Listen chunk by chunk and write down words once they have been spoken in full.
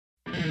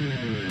Welcome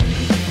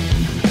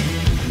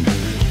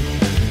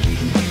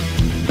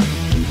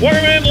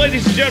in,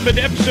 ladies and gentlemen,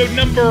 to episode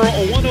number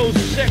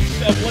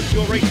 106 of Let's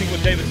Go Racing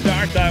with David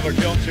Starr. Tyler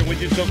Jones here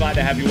with you. So glad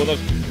to have you with us.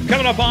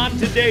 Coming up on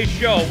today's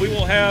show, we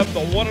will have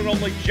the one and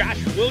only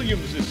Josh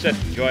Williams is set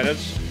to join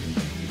us.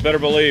 You better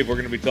believe we're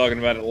going to be talking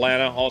about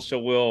Atlanta. Also,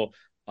 we'll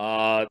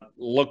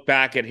look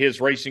back at his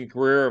racing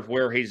career of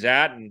where he's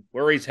at and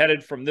where he's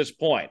headed from this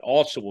point.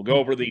 Also, we'll go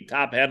over the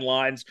top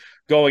headlines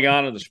going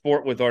on in the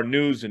sport with our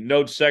news and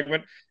notes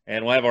segment.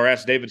 And we'll have our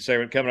Ask David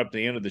segment coming up at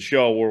the end of the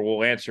show where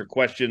we'll answer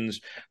questions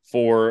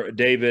for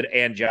David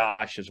and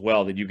Josh as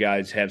well that you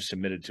guys have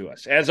submitted to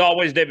us. As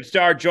always, David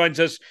Starr joins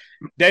us.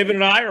 David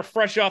and I are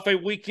fresh off a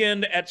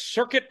weekend at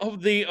Circuit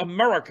of the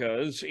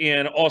Americas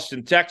in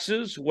Austin,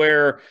 Texas,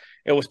 where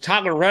it was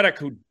Tyler Reddick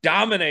who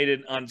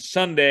dominated on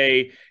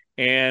Sunday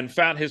and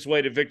found his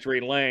way to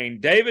victory lane.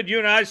 David, you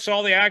and I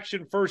saw the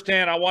action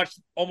firsthand. I watched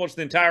almost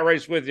the entire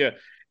race with you.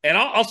 And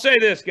I'll say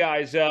this,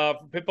 guys, for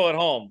people at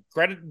home,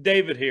 credit to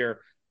David here.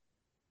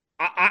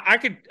 I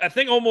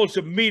think almost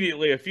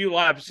immediately, a few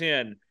laps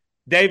in,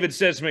 David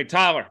says to me,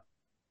 Tyler,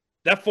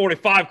 that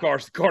 45 car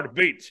is the car to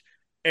beat.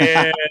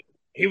 And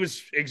he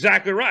was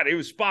exactly right. He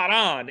was spot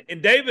on.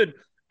 And David,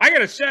 I got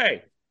to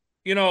say,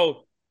 you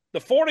know,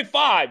 the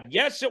 45,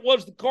 yes, it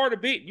was the car to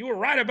beat. You were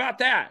right about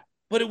that.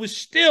 But it was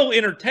still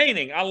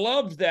entertaining. I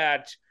loved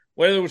that,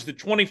 whether it was the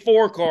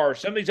 24 car or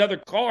some of these other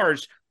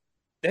cars,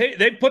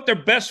 they put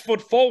their best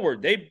foot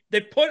forward.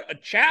 They put a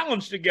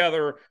challenge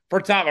together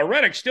for Tyler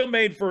Reddick, still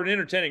made for an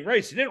entertaining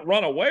race. He didn't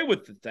run away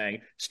with the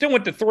thing, still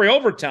went to 3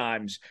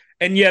 overtimes,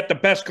 and yet the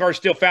best car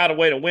still found a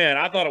way to win.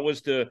 I thought it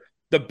was the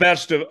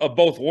best of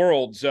both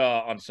worlds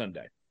on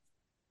Sunday.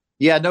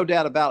 Yeah, no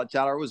doubt about it,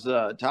 Tyler. It was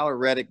Tyler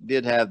Reddick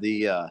did have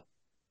the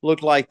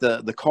looked like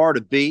the car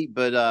to beat,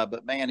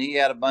 but man, he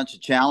had a bunch of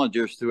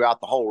challengers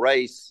throughout the whole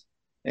race,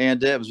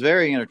 and it was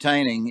very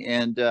entertaining.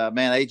 And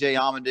man, AJ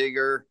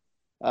Allmendinger,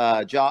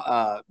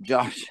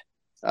 Josh,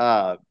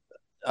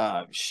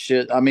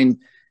 shit. I mean,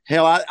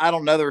 hell, I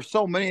don't know. There were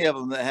so many of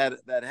them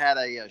that had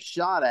a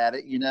shot at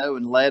it, you know,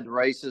 and led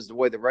races the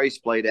way the race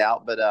played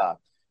out. But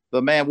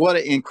man, what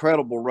an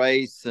incredible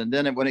race! And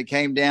then when it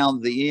came down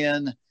to the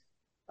end,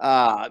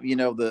 you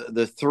know,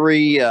 the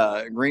 3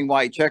 green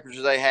white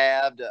checkers they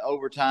had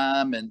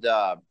overtime, and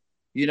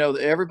you know,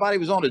 everybody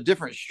was on a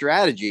different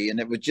strategy, and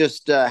it was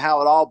just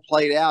how it all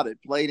played out.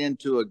 It played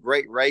into a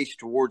great race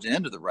towards the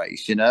end of the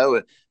race, you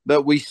know.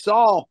 But we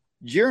saw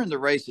during the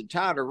race that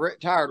Tyler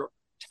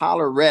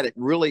Reddick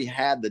really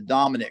had the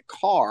dominant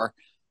car,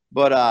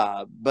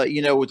 but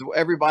you know, with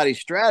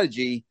everybody's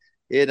strategy,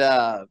 it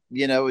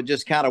you know, it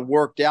just kind of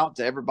worked out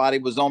to everybody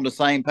was on the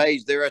same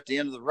page there at the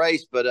end of the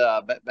race. But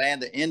man,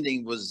 the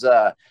ending was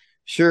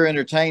sure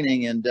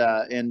entertaining, and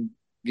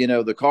you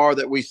know, the car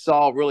that we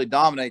saw really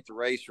dominate the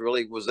race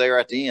really was there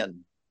at the end.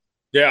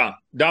 Yeah,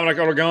 Dominic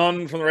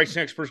Oregon from the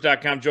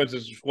RacingExperts.com joins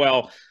us as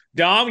well.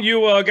 Dom,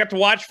 you got to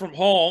watch from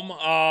home.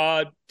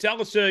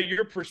 Tell us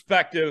your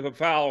perspective of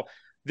how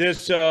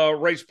this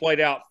race played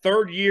out.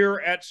 3rd year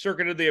at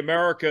Circuit of the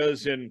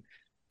Americas, and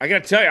I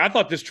got to tell you, I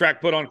thought this track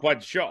put on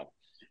quite the show.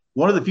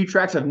 One of the few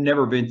tracks I've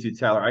never been to,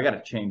 Tyler. I got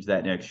to change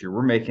that next year.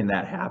 We're making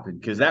that happen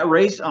because that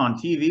race on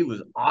TV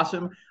was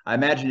awesome. I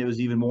imagine it was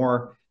even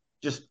more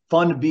just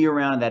fun to be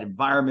around that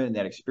environment and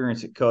that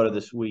experience at COTA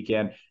this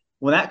weekend.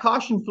 When that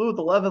caution flew with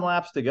 11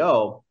 laps to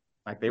go,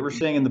 like they were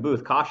saying in the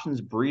booth,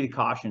 cautions breed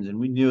cautions, and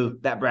we knew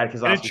that Brad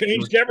Keselowski. And it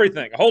changed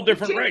everything, a whole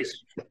different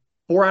race.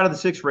 4 out of the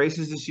 6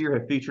 races this year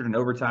have featured an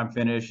overtime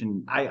finish,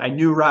 and I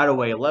knew right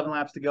away, 11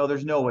 laps to go,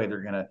 there's no way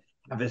they're going to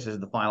have this as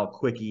the final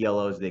quickie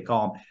yellow, as they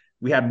call them.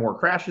 We had more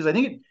crashes. I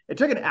think it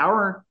took an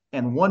hour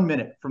and 1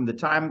 minute from the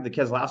time the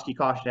Keselowski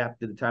caution happened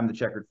to the time the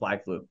checkered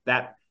flag flew.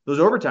 Those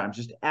overtimes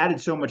just added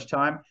so much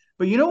time.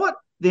 But you know what?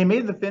 They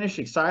made the finish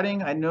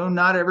exciting. I know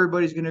not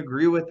everybody's going to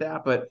agree with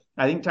that, but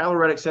I think Tyler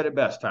Reddick said it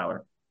best,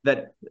 Tyler,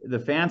 that the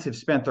fans have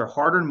spent their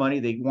hard-earned money.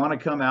 They want to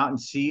come out and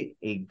see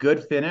a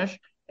good finish,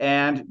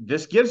 and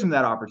this gives them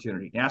that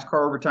opportunity.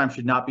 NASCAR overtime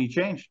should not be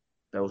changed.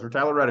 Those are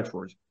Tyler Reddick's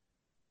words.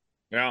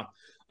 Yeah.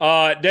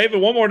 David,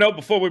 one more note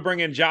before we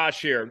bring in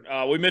Josh here.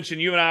 We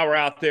mentioned you and I were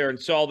out there and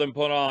saw them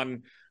put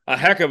on a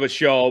heck of a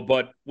show,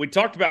 but we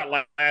talked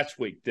about last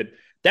week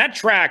that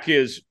track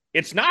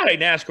it's not a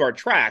NASCAR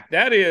track.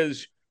 That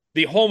is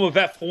the home of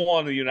F1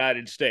 in the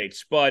United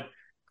States. But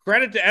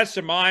credit to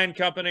SMI and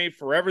company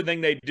for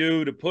everything they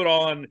do to put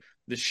on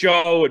the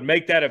show and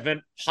make that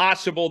event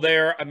possible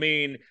there. I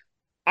mean,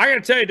 I got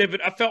to tell you,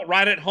 David, I felt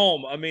right at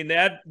home. I mean,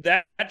 that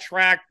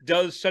track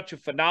does such a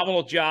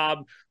phenomenal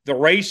job. The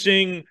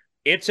racing,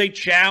 it's a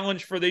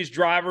challenge for these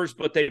drivers,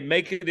 but they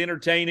make it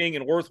entertaining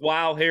and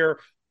worthwhile here.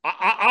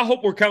 I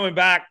hope we're coming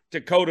back to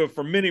COTA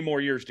for many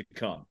more years to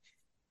come.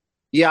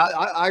 Yeah,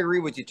 I agree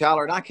with you,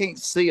 Tyler. And I can't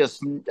see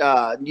us, you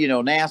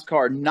know,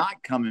 NASCAR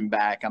not coming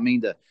back. I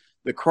mean,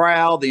 the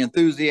crowd, the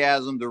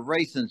enthusiasm, the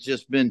racing's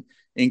just been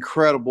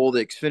incredible.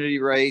 The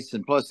Xfinity race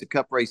and plus the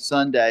Cup race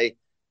Sunday.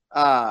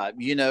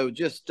 You know,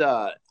 just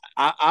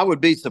I would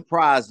be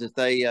surprised if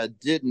they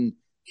didn't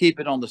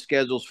keep it on the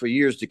schedules for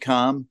years to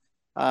come.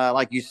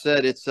 Like you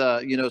said, it's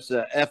it's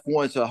a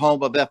F1, it's a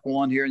home of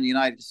F1 here in the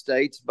United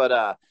States.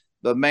 But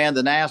man,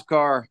 the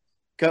NASCAR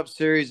Cup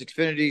Series,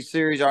 Xfinity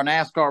Series, our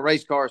NASCAR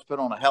race cars put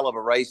on a hell of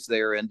a race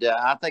there, and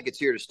I think it's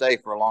here to stay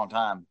for a long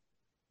time.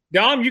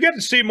 Dom, you got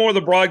to see more of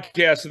the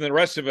broadcast than the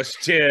rest of us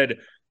did.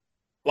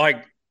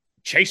 Like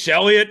Chase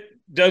Elliott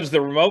does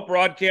the remote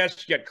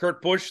broadcast. You got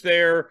Kurt Busch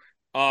there.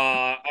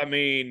 I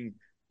mean,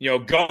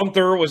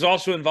 Gunther was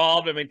also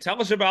involved. I mean,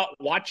 tell us about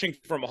watching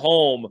from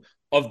home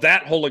of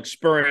that whole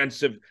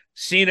experience of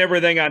seeing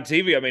everything on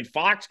TV. I mean,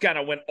 Fox kind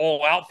of went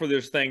all out for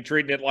this thing,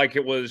 treating it like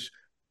it was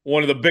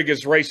one of the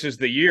biggest races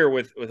of the year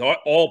with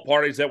all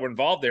parties that were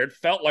involved there. It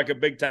felt like a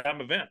big-time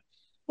event.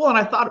 Well, and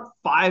I thought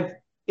 5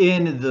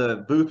 in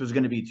the booth was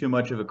going to be too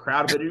much of a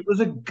crowd, but it was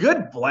a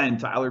good blend,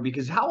 Tyler,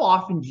 because how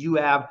often do you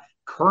have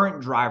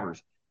current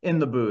drivers in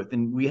the booth?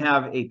 And we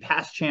have a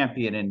past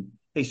champion and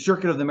a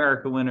Circuit of the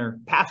America winner,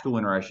 past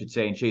winner, I should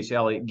say, and Chase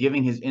Elliott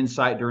giving his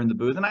insight during the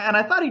booth. And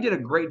I thought he did a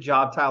great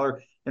job,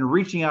 Tyler, in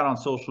reaching out on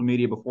social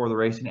media before the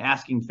race and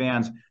asking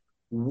fans,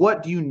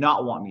 what do you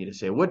not want me to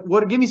say?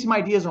 What give me some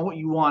ideas on what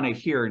you want to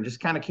hear, and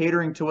just kind of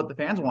catering to what the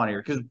fans want to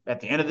hear. Because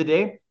at the end of the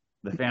day,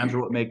 the fans are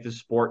what make this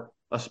sport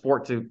a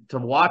sport to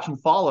watch and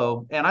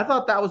follow. And I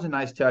thought that was a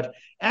nice touch.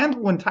 And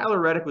when Tyler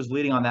Reddick was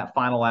leading on that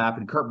final lap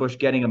and Kurt Busch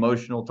getting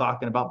emotional,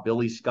 talking about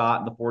Billy Scott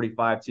and the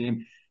 45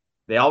 team,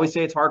 they always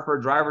say it's hard for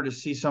a driver to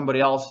see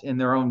somebody else in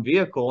their own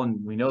vehicle.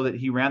 And we know that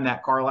he ran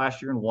that car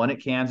last year and won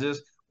at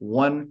Kansas,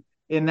 won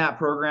in that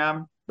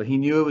program, but he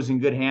knew it was in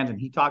good hands. And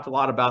he talked a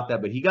lot about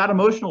that, but he got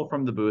emotional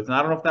from the booth. And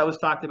I don't know if that was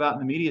talked about in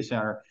the media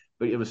center,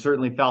 but it was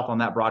certainly felt on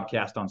that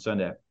broadcast on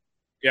Sunday.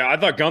 Yeah, I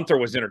thought Gunther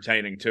was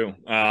entertaining too.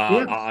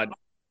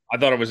 I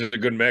thought it was a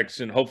good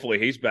mix, and hopefully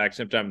he's back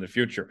sometime in the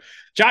future.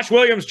 Josh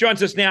Williams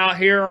joins us now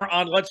here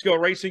on Let's Go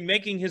Racing,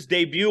 making his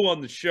debut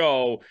on the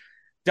show.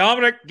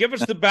 Dominic, give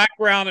us the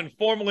background and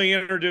formally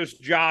introduce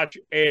Josh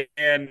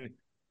and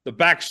the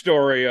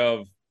backstory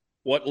of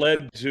what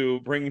led to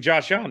bringing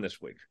Josh on this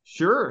week.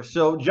 Sure.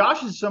 So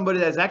Josh is somebody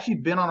that's actually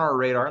been on our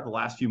radar the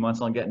last few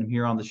months on getting him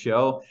here on the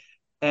show.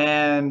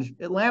 And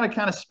Atlanta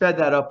kind of sped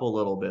that up a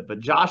little bit. But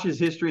Josh's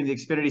history in the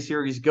Xfinity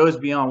Series goes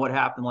beyond what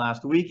happened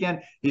last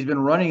weekend. He's been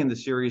running in the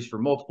series for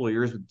multiple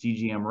years with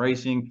DGM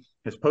Racing,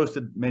 has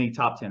posted many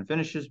top 10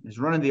 finishes, is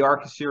running the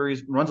ARCA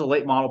Series, runs a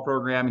late model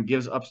program, and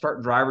gives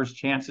upstart drivers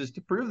chances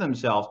to prove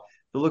themselves.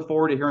 So look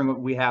forward to hearing what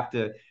we have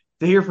to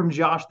hear from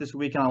Josh this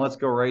weekend on Let's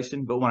Go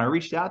Racing. But when I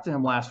reached out to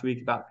him last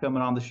week about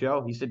coming on the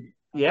show, he said,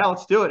 yeah,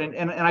 let's do it.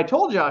 And I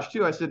told Josh,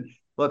 too, I said,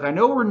 look, I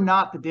know we're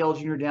not the Dale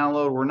Jr.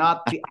 Download. We're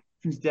not the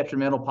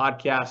Detrimental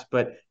podcast,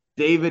 but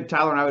David,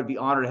 Tyler, and I would be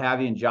honored to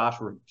have you. And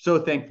Josh, we're so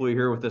thankful you're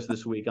here with us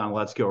this week on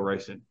Let's Go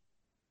Racing.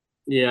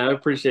 Yeah, I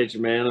appreciate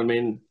you, man. I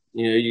mean,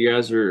 you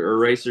guys are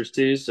racers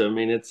too, so I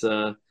mean, it's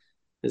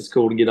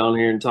cool to get on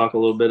here and talk a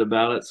little bit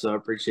about it. So I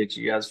appreciate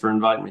you guys for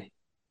inviting me.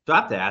 So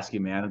I have to ask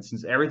you, man, and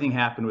since everything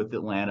happened with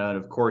Atlanta, and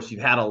of course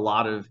you've had a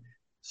lot of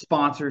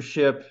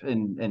sponsorship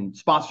and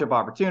sponsorship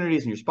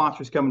opportunities, and your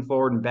sponsors coming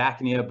forward and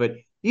backing you, but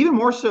even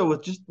more so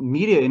with just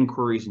media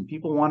inquiries and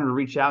people wanting to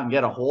reach out and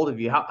get a hold of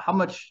you.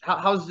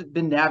 How's it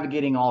been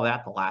navigating all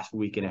that the last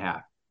week and a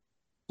half?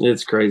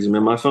 It's crazy,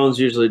 man. My phone's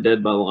usually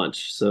dead by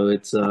lunch, so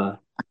it's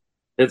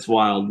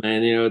wild,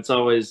 man. It's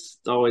always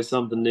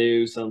something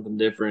new, something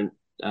different.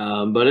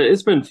 But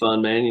it's been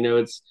fun, man.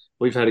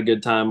 We've had a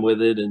good time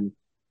with it and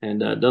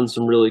done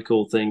some really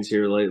cool things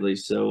here lately.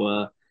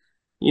 So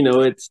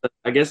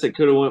I guess it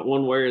could have went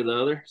one way or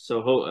the other.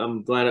 So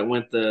I'm glad it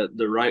went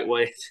the right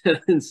way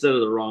instead of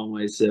the wrong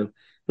way. So I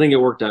think it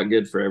worked out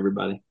good for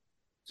everybody.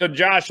 So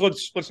Josh,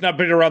 let's not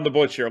beat around the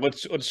bush here.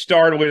 Let's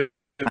start with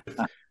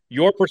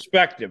your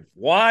perspective.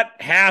 What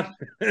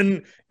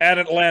happened at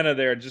Atlanta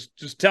there?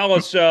 Just tell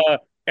us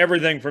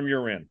everything from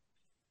your end.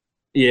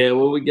 Yeah,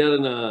 well, we got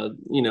a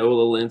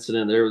little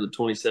incident there with the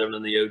 27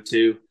 and the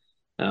 02.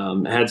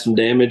 Had some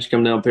damage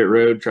come down pit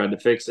road, tried to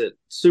fix it.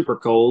 Super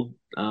cold.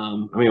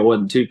 It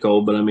wasn't too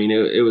cold, but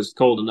it was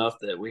cold enough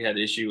that we had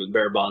issue with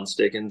bare bond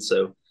sticking.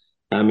 So,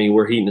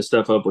 we're heating the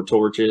stuff up with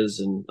torches,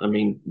 and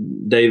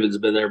David's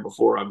been there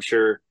before, I'm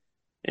sure.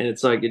 And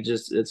it's like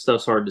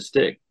stuff's hard to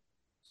stick.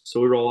 So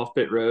we roll off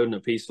pit road, and a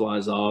piece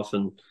flies off,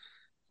 and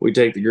we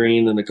take the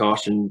green. And the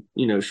caution,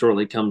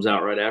 shortly comes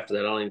out right after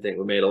that. I don't even think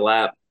we made a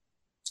lap,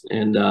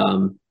 and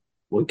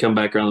we come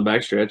back around the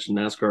backstretch, and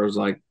NASCAR was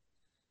like,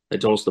 they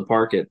told us to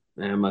park it.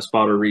 And my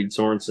spotter, Reed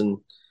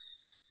Sorensen,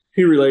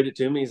 he relayed it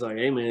to me. He's like,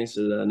 hey, man, he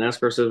said,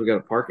 NASCAR says we got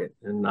to park it.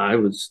 And I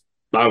was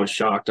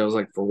shocked. I was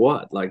like, for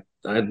what? Like,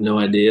 I had no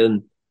idea.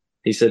 And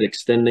he said,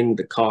 extending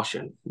the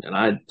caution. And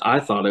I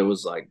thought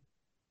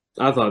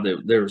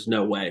that there was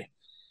no way.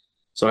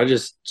 So I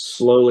just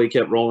slowly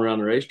kept rolling around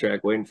the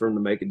racetrack waiting for him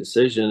to make a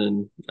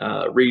decision.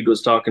 And Reed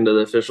was talking to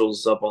the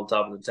officials up on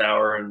top of the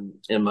tower. And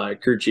my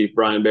crew chief,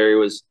 Brian Berry,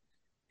 was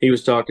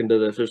talking to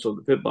the official at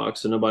the pit box,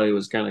 so nobody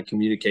was kind of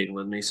communicating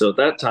with me. So at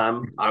that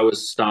time, I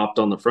was stopped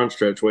on the front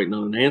stretch waiting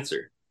on an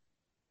answer.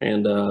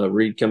 And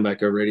Reed come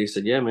back over radio. He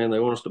said, yeah, man, they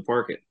want us to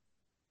park it.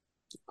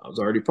 I was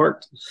already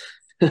parked.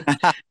 So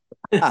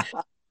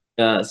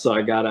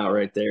I got out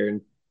right there.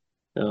 And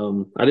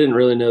I didn't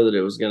really know that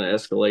it was going to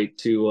escalate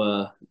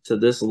to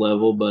this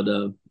level, but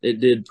it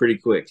did pretty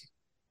quick.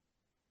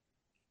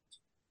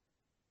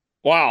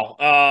 Wow.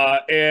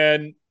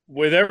 And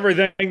with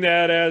everything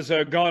that has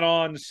gone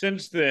on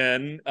since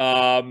then,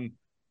 how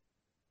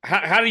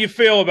do you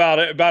feel about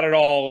it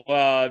all?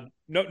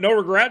 No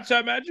regrets, I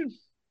imagine.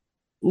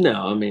 No,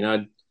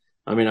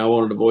 I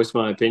wanted to voice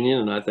my opinion,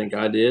 and I think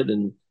I did.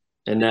 And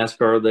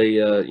NASCAR,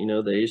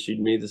 they issued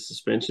me the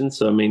suspension.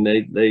 So I mean,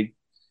 they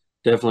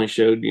definitely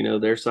showed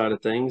their side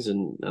of things,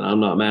 and I'm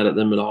not mad at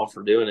them at all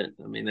for doing it.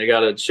 I mean, they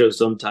got to show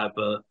some type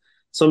of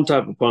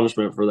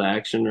punishment for the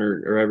action,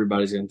 or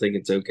everybody's going to think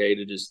it's okay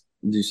to just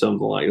do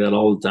something like that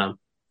all the time.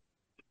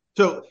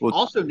 So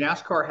also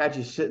NASCAR had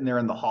you sitting there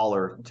in the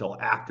hauler until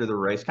after the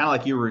race, kind of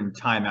like you were in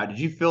timeout. Did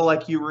you feel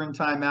like you were in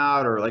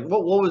timeout, or like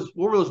what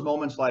were those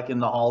moments like in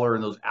the hauler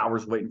and those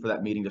hours waiting for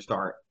that meeting to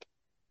start?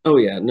 Oh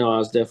yeah, no, I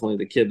was definitely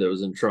the kid that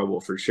was in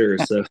trouble for sure.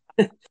 So,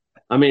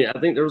 I mean, I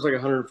think there was like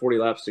 140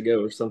 laps to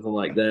go or something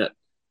like that,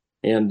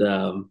 and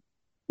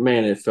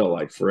man, it felt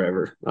like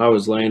forever. I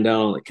was laying down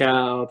on the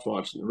couch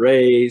watching the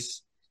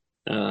race.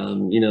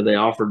 They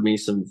offered me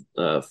some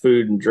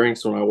food and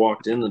drinks when I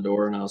walked in the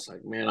door, and I was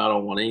like, man, I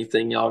don't want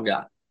anything y'all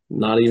got,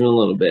 not even a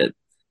little bit.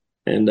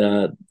 And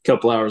a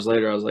couple hours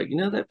later, I was like,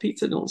 that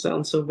pizza don't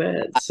sound so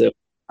bad. So,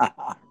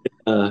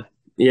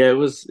 yeah, it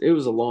was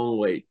a long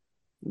wait,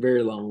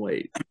 very long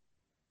wait.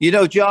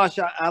 Josh,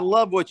 I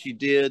love what you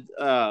did.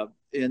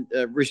 In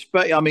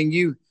respect, I mean,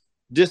 you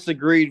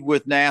disagreed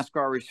with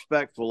NASCAR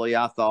respectfully,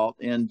 I thought,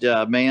 and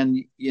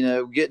man,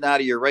 getting out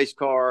of your race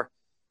car.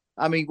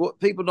 I mean, what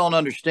people don't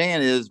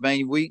understand is,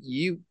 man,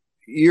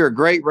 you're a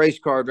great race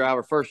car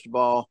driver. First of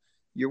all,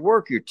 you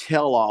work your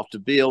tail off to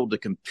be able to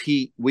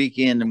compete week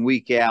in and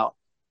week out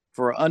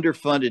for an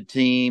underfunded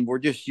team.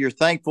 You're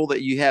thankful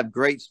that you have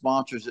great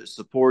sponsors that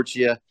support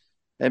you.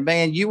 And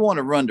man, you want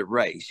to run the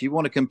race. You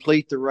want to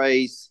complete the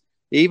race.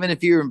 Even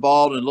if you're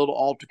involved in a little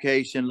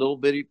altercation, a little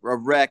bit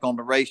of wreck on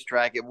the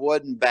racetrack, it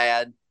wasn't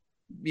bad,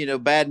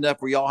 bad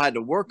enough where y'all had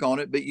to work on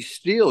it, but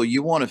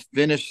you want to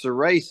finish the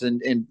race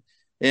and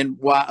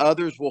while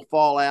others will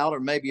fall out or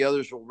maybe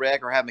others will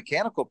wreck or have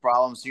mechanical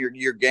problems,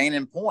 you're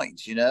gaining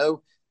points,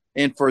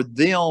 and for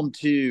them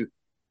to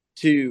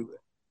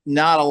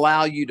not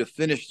allow you to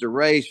finish the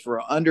race for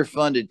an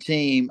underfunded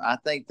team, I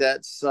think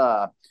that's,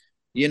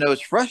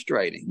 it's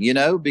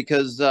frustrating,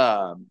 because,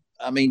 I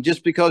mean,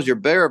 just because your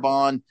bearer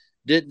bond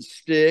didn't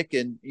stick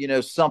and,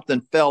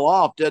 something fell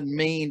off doesn't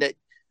mean that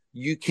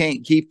you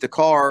can't keep the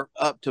car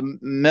up to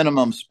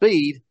minimum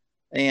speed.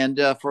 And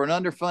for an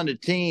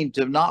underfunded team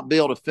to not be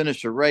able to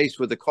finish a race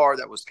with a car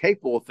that was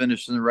capable of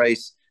finishing the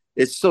race,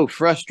 it's so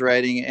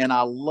frustrating. And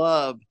I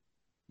love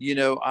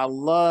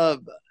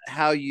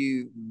how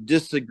you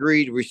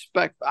disagreed.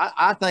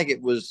 I think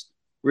it was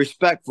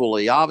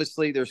respectfully.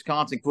 Obviously, there's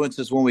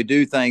consequences when we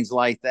do things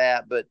like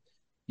that. But,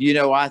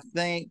 I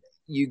think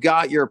you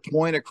got your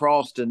point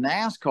across to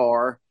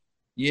NASCAR,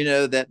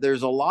 that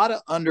there's a lot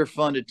of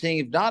underfunded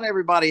teams. Not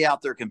everybody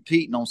out there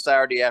competing on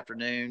Saturday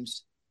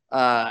afternoons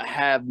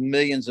have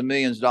millions and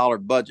millions of dollar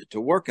budget to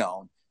work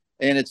on.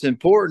 And it's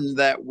important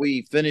that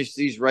we finish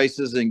these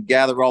races and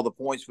gather all the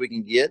points we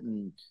can get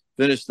and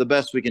finish the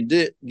best we can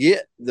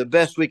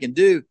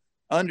do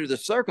under the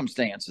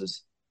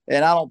circumstances.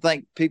 And I don't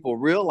think people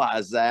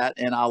realize that.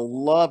 And I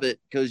love it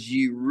because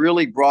you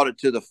really brought it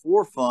to the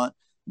forefront,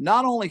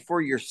 not only for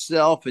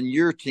yourself and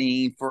your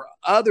team, for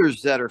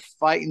others that are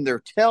fighting their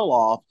tail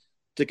off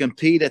to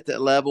compete at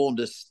that level and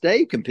to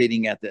stay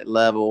competing at that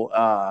level.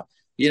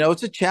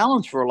 It's a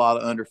challenge for a lot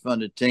of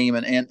underfunded team.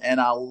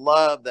 And I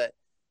love that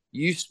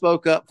you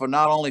spoke up for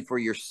not only for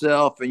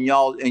yourself and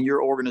y'all and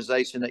your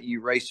organization that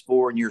you race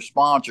for and your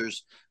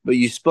sponsors, but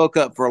you spoke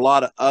up for a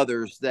lot of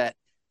others that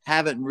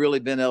haven't really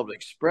been able to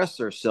express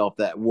themselves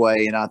that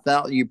way. And I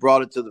thought you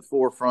brought it to the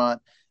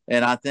forefront,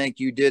 and I think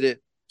you did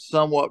it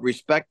somewhat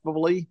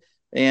respectfully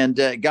and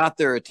got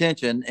their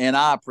attention, and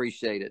I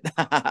appreciate it.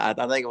 I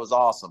think it was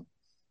awesome.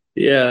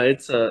 Yeah,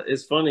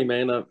 it's funny,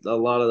 man. A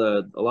lot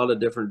of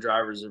different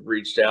drivers have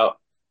reached out,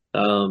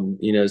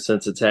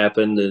 since it's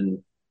happened,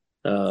 and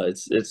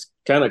it's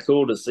kind of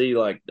cool to see.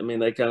 Like, I mean,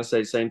 they kind of say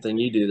the same thing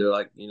you do. They're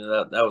like,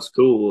 that was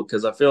cool,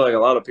 because I feel like a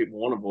lot of people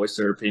want to voice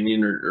their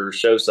opinion or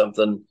show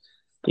something,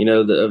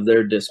 of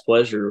their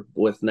displeasure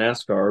with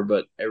NASCAR,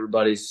 but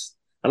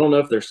I don't know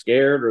if they're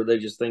scared or they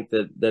just think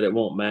that it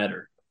won't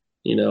matter.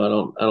 I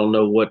don't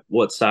know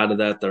what side of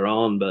that they're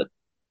on, but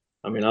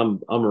I mean, I'm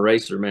a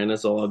racer, man.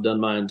 That's all I've done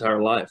my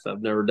entire life.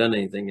 I've never done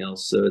anything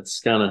else. So it's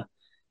kind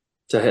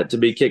of to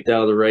be kicked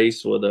out of the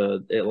race with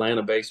a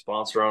Atlanta-based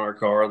sponsor on our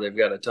car. They've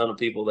got a ton of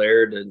people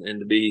there, and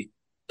to be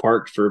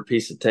parked for a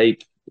piece of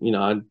tape.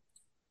 I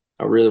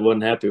really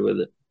wasn't happy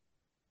with it.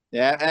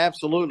 Yeah,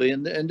 absolutely.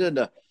 And then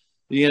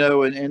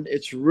and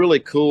it's really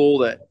cool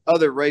that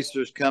other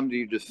racers come to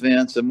your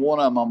defense. And one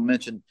of them I'll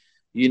mention.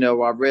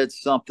 I read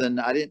something.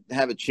 I didn't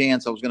have a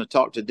chance. I was going to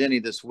talk to Denny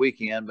this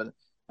weekend, but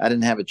I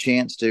didn't have a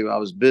chance to. I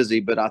was busy,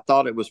 but I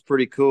thought it was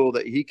pretty cool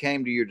that he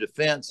came to your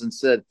defense and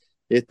said,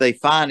 if they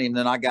find him,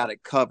 then I got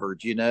it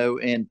covered,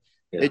 and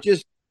yeah.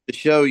 to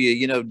show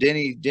you,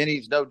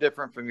 Denny's no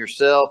different from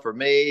yourself or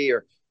me,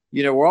 or,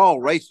 we're all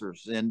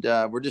racers, and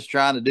we're just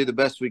trying to do the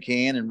best we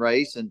can and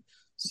race. And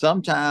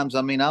sometimes,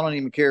 I mean, I don't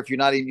even care if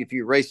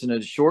you're racing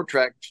a short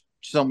track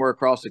somewhere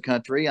across the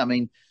country. I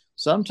mean,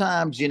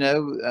 sometimes,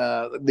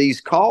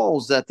 these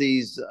calls that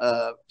these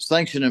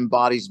sanctioning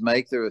bodies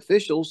make, their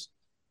officials,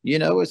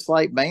 it's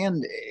like,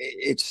 man,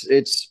 it's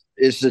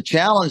a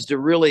challenge to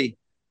really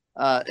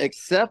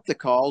accept the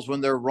calls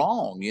when they're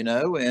wrong,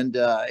 and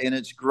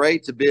it's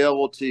great to be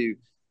able to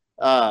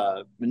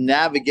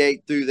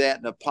navigate through that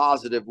in a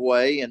positive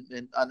way.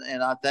 And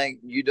I think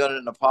you done it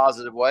in a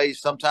positive way.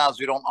 Sometimes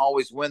we don't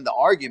always win the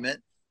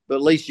argument, but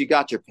at least you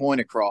got your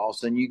point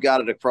across, and you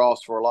got it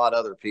across for a lot of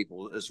other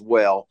people as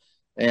well.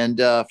 And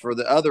for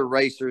the other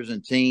racers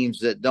and teams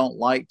that don't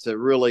like to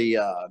really,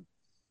 I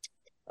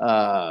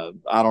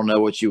don't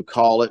know what you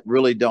call it,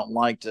 really don't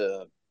like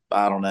to,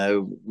 I don't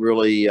know,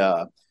 really,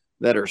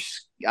 that are,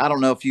 I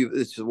don't know if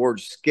it's the word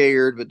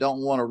scared, but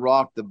don't want to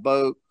rock the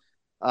boat.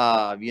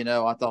 I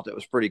thought that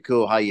was pretty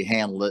cool how you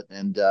handled it.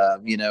 And,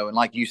 and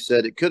like you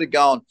said, it could have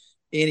gone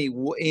any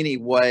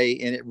way,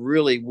 and it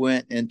really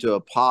went into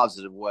a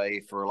positive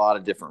way for a lot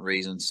of different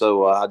reasons.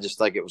 So I just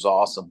think it was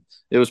awesome.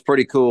 It was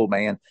pretty cool,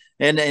 man.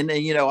 And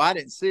I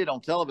didn't see it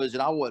on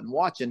television. I wasn't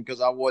watching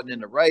because I wasn't in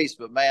the race,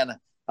 but man,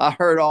 I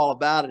heard all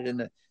about it.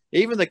 And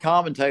even the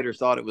commentators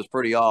thought it was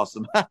pretty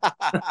awesome.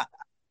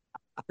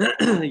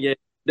 Yeah,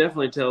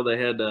 definitely tell they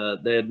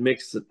had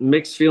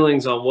mixed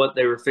feelings on what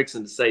they were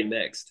fixing to say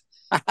next.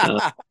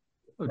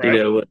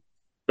 Right.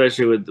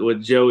 Especially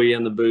with Joey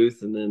in the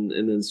booth, and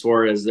then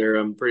Suarez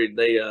there.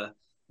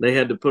 They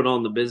had to put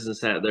on the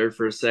business hat there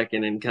for a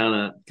second and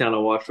kind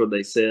of watch what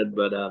they said.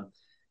 But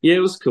yeah, it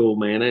was cool,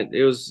 man.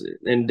 It was,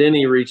 and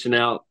Denny reaching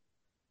out.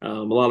 A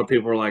lot of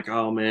people are like,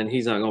 "Oh man,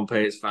 he's not going to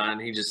pay his fine.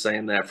 He's just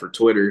saying that for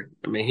Twitter."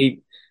 I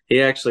mean,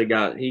 he actually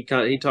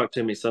he talked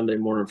to me Sunday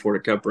morning for the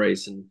Cup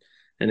race, and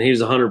he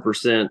was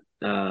 100%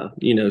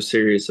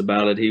 serious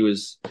about it. He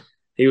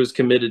was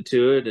committed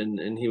to it,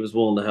 and he was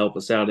willing to help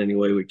us out any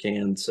way we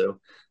can. So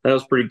that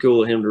was pretty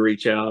cool of him to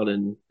reach out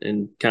and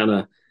kind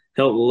of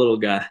help the little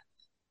guy.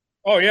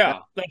 Oh yeah,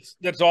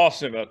 that's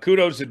awesome.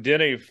 Kudos to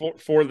Denny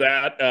for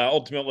that.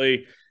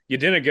 Ultimately, you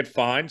didn't get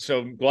fined, so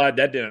I'm glad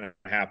that didn't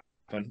happen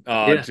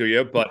to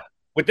you. But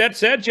with that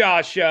said,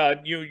 Josh,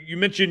 you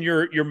mentioned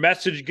your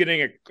message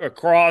getting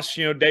across.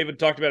 David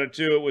talked about it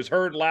too. It was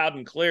heard loud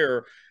and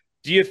clear.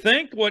 Do you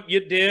think what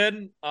you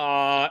did,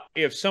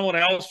 if someone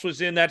else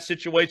was in that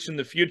situation in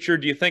the future,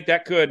 do you think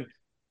that could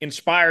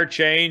inspire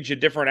change, a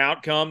different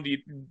outcome?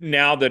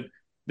 Now that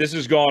this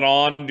has gone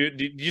on, do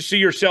you see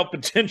yourself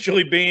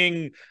potentially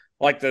being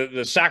like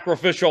the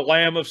sacrificial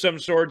lamb of some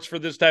sorts for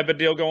this type of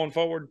deal going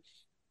forward?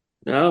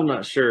 I'm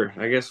not sure.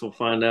 I guess we'll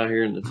find out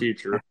here in the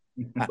future.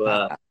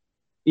 But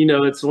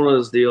it's one of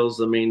those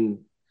deals. I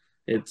mean,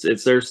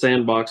 it's their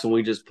sandbox and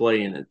we just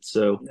play in it.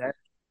 So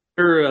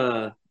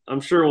I'm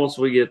sure once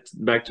we get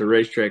back to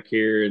racetrack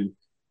here and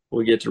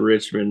we get to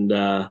Richmond,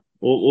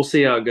 we'll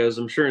see how it goes.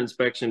 I'm sure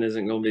inspection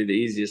isn't going to be the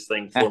easiest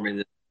thing for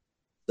me.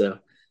 So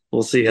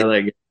we'll see how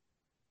that goes.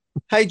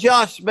 Hey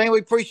Josh, man, we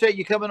appreciate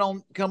you coming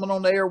on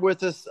the air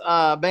with us.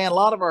 Man, a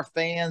lot of our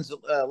fans,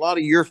 a lot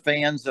of your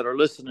fans that are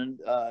listening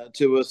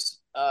to us,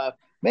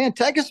 man,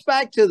 take us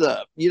back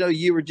to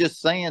you were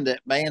just saying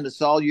that, man,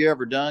 that's all you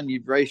ever done.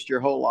 You've raced your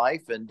whole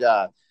life, and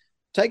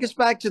take us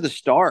back to the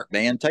start,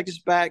 man. Take us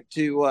back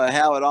to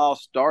how it all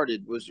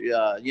started. Was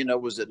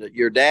it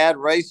your dad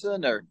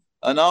racing or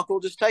an uncle?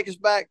 Just take us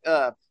back,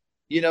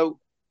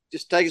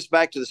 just take us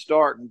back to the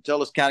start and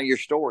tell us kind of your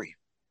story.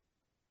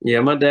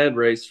 Yeah, my dad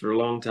raced for a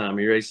long time.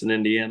 He raced in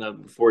Indiana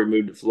before he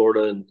moved to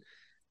Florida,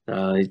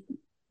 and he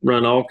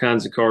run all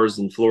kinds of cars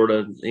in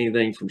Florida,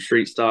 anything from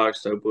street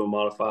stocks to open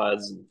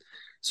modifieds and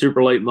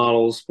super late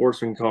models,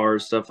 sportsman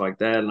cars, stuff like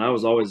that. And I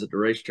was always at the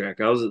racetrack.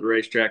 I was at the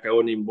racetrack. I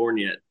wasn't even born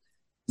yet.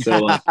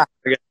 So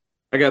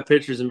I got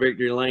pictures in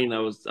Victory Lane. I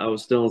was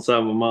still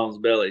inside my mom's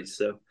belly.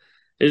 So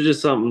it's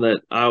just something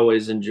that I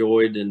always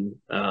enjoyed, and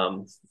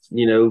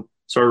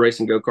started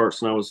racing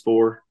go-karts when I was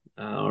 4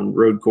 on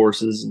road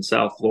courses in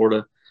South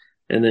Florida.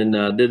 And then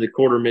did the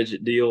quarter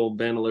midget deal,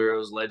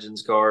 Bandoleros,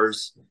 Legends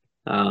cars,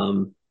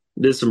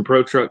 did some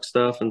pro truck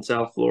stuff in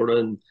South Florida.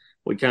 And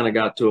we kind of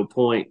got to a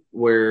point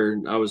where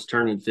I was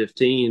turning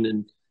 15,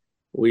 and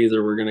we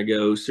either were going to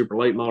go super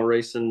late model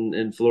racing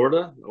in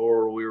Florida,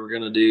 or we were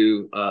going to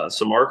do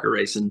some ARCA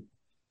racing.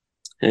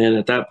 And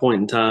at that point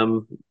in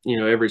time,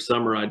 every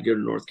summer I'd go to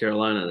North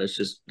Carolina.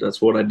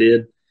 That's what I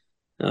did.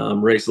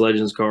 Race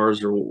Legends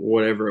cars or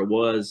whatever it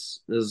was.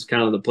 This is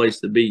kind of the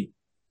place to be.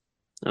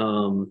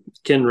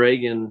 Ken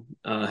Reagan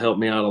helped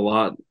me out a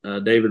lot,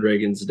 David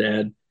Reagan's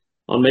dad,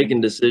 on making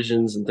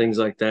decisions and things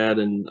like that.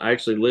 And I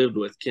actually lived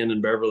with Ken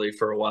and Beverly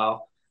for a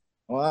while.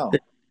 Wow.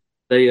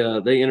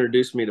 They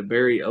introduced me to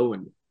Barry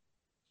Owen.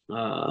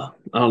 I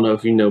don't know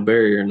if you know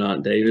Barry or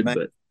not, David, Man,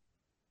 but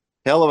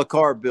hell of a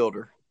car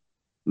builder.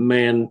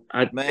 Man,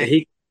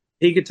 he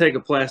could take a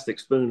plastic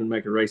spoon and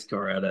make a race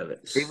car out of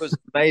it. He was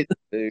amazing,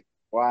 dude.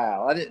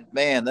 Wow.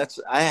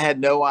 I had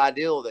no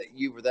idea that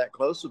you were that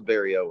close with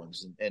Barry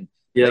Owens. And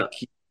Yeah.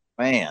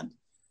 Man.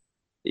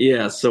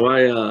 Yeah.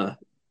 So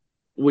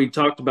we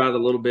talked about it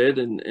a little bit,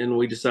 and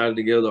we decided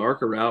to go the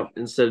ARCA route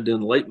instead of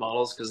doing the late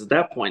models, because at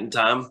that point in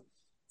time,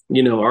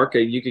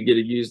 ARCA, you could get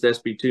a used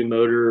SB2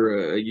 motor,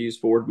 or a used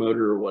Ford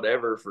motor, or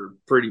whatever for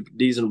pretty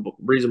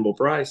reasonable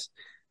price.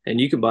 And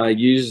you could buy a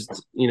used,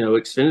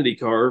 Xfinity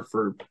car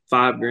for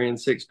 $5,000,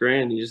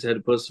 $6,000. You just had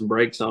to put some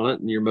brakes on it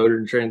and your motor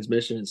and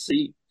transmission and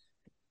seat.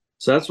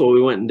 So that's what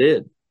we went and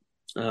did.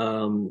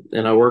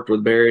 And I worked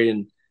with Barry,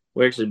 and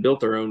we actually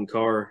built our own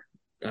car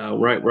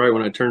right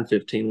when I turned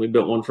 15. We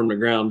built one from the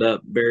ground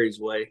up, Barry's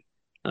way.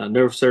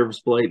 No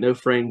service plate, no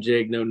frame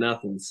jig, no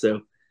nothing.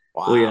 So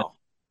we Wow.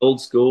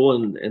 old school,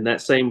 and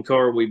that same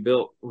car we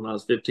built when I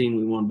was 15,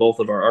 we won both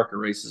of our ARCA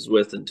races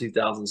with in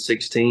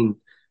 2016,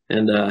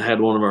 and had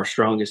one of our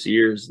strongest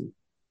years. And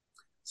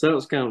so that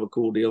was kind of a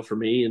cool deal for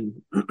me.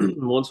 And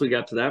once we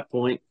got to that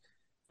point,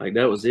 like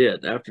that was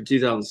it. After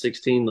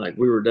 2016, like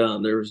we were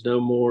done. There was no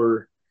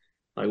more,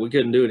 like we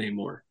couldn't do it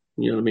anymore.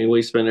 You know what I mean?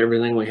 We spent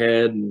everything we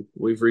had, and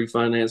we've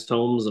refinanced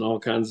homes and all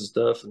kinds of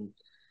stuff. And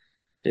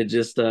it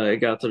just it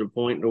got to the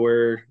point to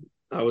where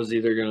I was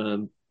either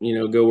gonna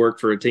go work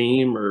for a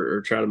team,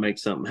 or try to make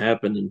something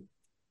happen. And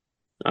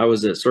I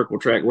was at Circle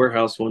Track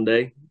Warehouse one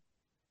day,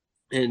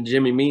 and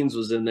Jimmy Means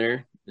was in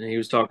there, and he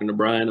was talking to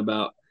Brian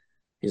about,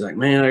 he's like,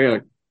 man, I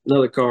got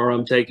another car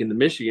I'm taking to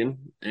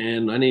Michigan,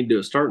 and I need to do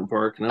a starting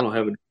park, and I don't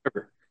have a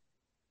driver.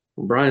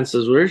 And Brian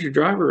says, well, there's your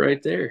driver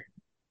right there.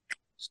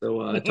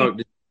 So I talked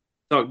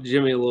to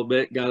Jimmy a little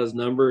bit, got his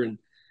number, and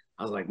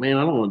I was like, man,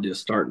 I don't want to do a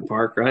starting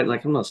park, right?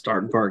 Like, I'm not a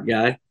starting park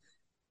guy.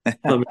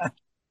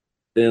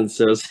 Then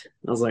so I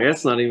was like,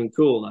 that's not even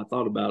cool. And I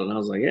thought about it, and I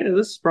was like, yeah,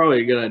 this is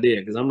probably a good idea,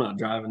 because I'm not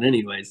driving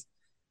anyways.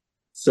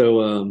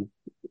 So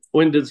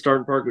went and did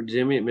starting park with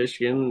Jimmy at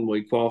Michigan, and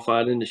we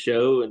qualified in the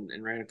show, and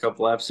ran a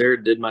couple laps there,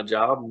 did my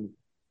job, and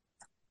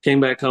came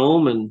back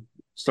home and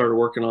started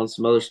working on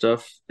some other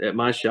stuff at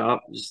my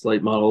shop, just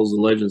late models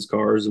and legends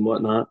cars and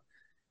whatnot.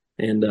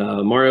 And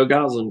Mario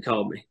Goslin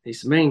called me. He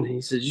said, man, he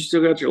said, you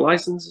still got your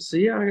license? I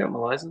said, yeah, I got my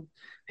license.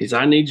 He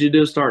said, I need you to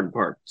do a starting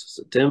park. I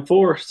said,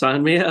 10-4,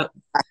 sign me up.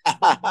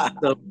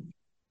 So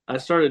I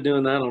started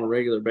doing that on a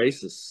regular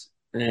basis.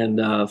 And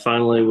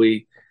finally,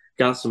 we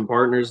got some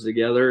partners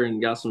together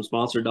and got some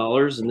sponsor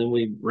dollars. And then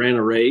we ran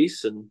a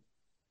race. And,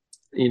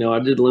 I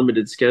did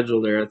limited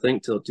schedule there, I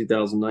think, till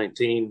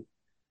 2019.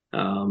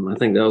 I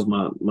think that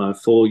was my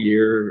full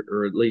year,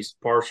 or at least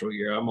partial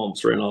year. I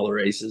almost ran all the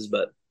races,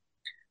 but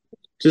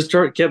just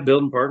kept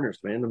building partners,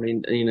 man. I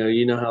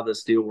mean, how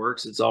this deal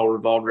works. It's all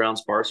revolved around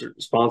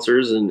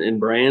sponsors and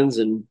brands.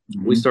 And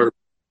we started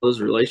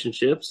those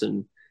relationships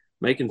and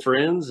making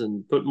friends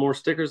and putting more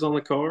stickers on the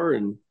car.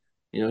 And,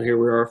 here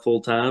we are full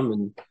time,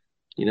 and,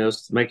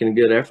 making a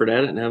good effort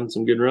at it and having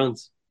some good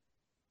runs.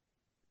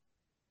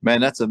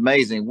 Man, that's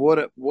amazing. What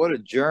a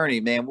journey,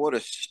 man. What a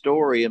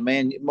story. And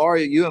man,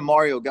 Mario, you and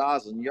Mario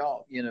Goslin,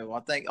 y'all, I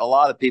think a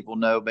lot of people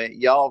know, man,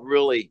 y'all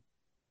really,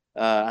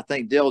 I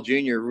think Dale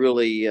Jr.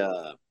 really,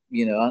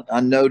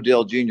 I know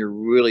Dale Jr.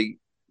 really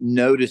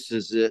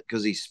notices it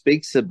because he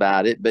speaks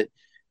about it. But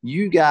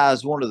you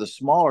guys, one of the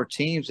smaller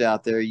teams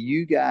out there,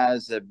 you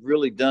guys have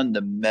really done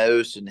the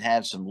most and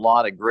had some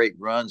lot of great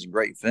runs and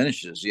great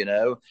finishes,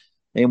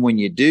 And when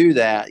you do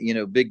that,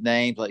 big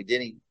names like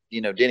Denny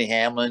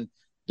Hamlin,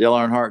 Dale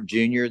Earnhardt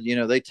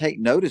Jr., they take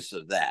notice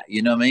of that.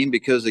 You know what I mean?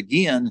 Because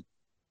again,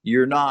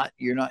 you're not,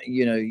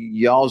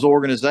 y'all's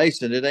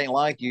organization. It ain't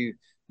like you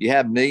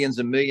have millions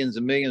and millions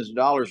and millions of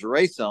dollars to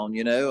race on,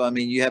 I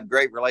mean, you have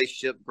great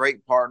relationships,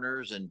 great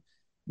partners, and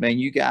man,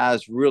 you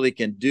guys really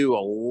can do a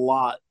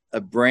lot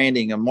of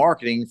branding and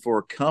marketing for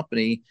a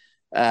company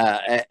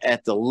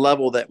at the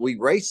level that we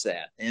race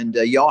at. And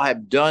y'all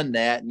have done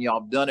that, and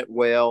y'all have done it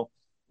well.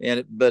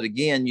 But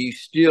again, you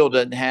still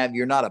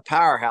you're not a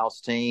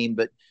powerhouse team,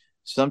 but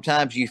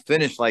sometimes you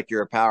finish like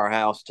you're a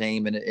powerhouse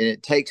team, and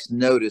it takes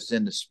notice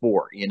in the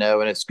sport, and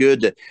it's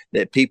good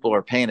that people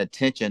are paying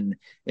attention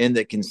and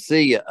that can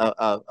see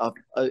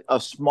a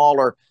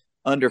smaller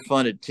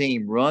underfunded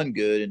team run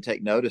good and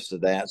take notice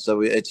of that.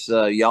 So it's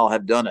y'all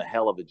have done a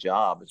hell of a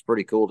job. It's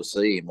pretty cool to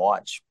see and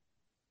watch.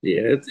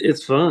 Yeah,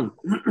 it's fun.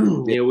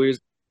 We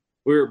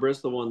were at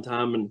Bristol one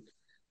time, and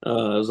it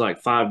was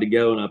like 5 to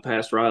go, and I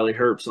passed Riley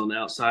Herbst on the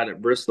outside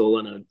at Bristol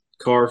in a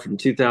car from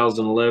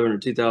 2011 or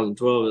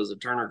 2012 as a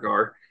Turner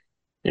car.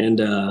 And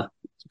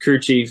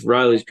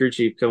Riley's crew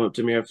chief, come up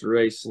to me after the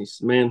race, and he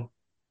said, man,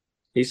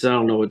 he said, I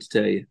don't know what to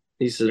tell you.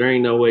 He said, there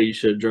ain't no way you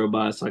should have drove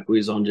by us like we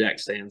was on jack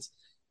stands.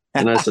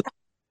 And I said,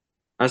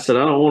 I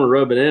don't want to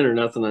rub it in or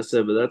nothing. I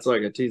said, but that's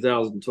like a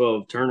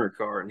 2012 Turner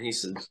car. And he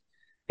said,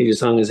 he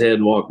just hung his head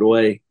and walked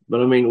away. But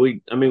I mean,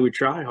 we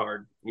try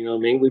hard,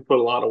 we put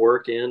a lot of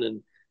work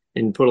in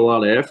and put a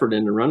lot of effort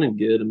into running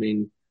good. I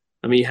mean,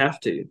 you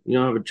have to. You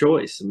don't have a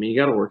choice. I mean, you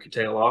got to work your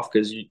tail off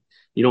because you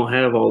don't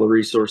have all the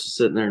resources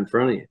sitting there in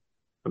front of you.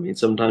 I mean,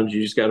 sometimes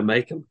you just got to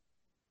make them.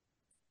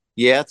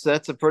 Yeah,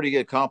 that's a pretty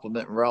good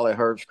compliment from Riley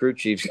Herbst, crew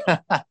chief,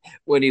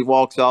 when he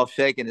walks off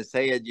shaking his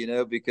head,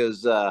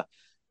 because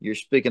you're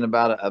speaking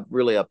about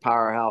really a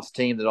powerhouse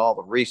team that all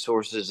the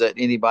resources that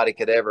anybody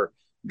could ever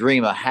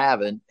dream of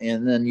having.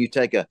 And then you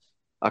take a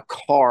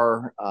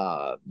car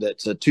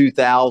that's a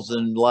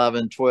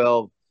 2011,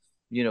 12,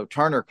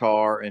 Turner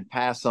car and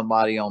pass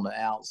somebody on the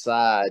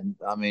outside.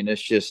 I mean,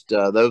 it's just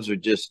those are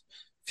just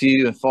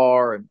few and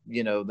far, and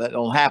that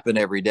don't happen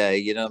every day.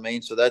 You know what I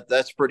mean? So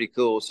that's pretty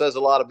cool. It says a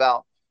lot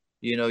about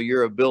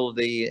your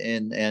ability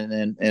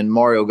and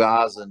Mario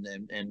guys and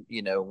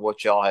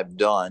what y'all have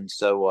done.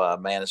 So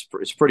man,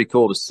 it's pretty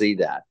cool to see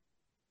that.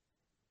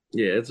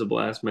 Yeah, it's a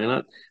blast,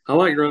 man. I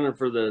like running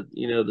for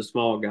the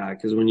small guy,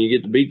 because when you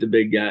get to beat the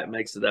big guy, it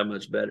makes it that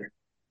much better.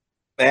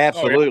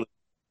 Absolutely. Oh, yeah.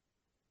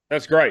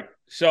 That's great.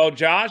 So,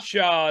 Josh,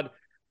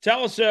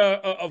 tell us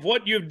of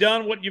what you've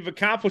done, what you've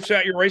accomplished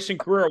throughout your racing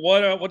career.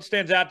 What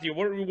stands out to you?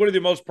 What are you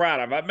most proud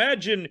of? I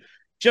imagine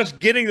just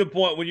getting to the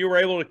point when you were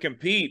able to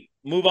compete,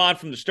 move on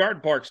from the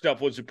starting park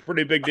stuff, was a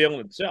pretty big deal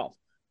in itself.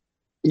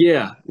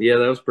 Yeah, that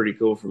was pretty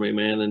cool for me,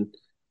 man. And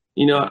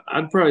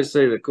I'd probably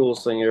say the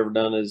coolest thing I ever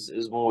done is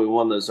when we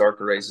won those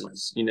ARCA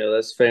races.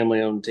 That's a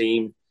family-owned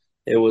team.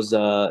 It was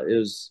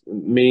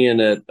me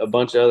and a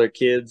bunch of other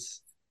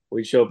kids.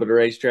 We'd show up at a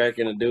racetrack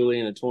in a dually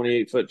and a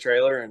 28-foot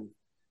trailer and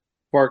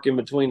park in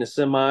between the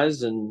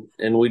semis,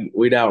 and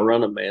we'd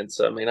outrun them, man.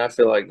 So I mean, I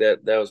feel like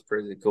that was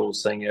pretty the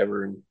coolest thing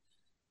ever. And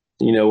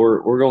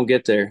we're gonna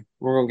get there.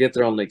 We're gonna get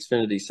there on the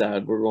Xfinity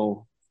side. We're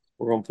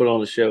gonna put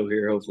on a show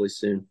here hopefully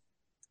soon.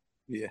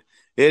 Yeah,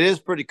 it is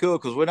pretty cool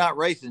because we're not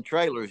racing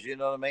trailers. You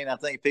know what I mean? I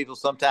think people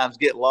sometimes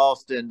get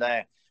lost in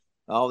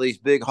all these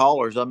big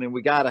haulers. I mean,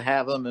 we got to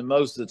have them in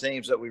most of the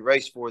teams that we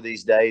race for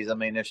these days. I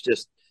mean, that's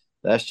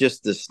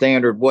just the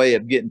standard way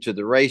of getting to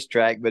the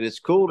racetrack. But it's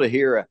cool to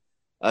hear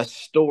a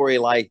story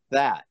like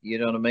that. You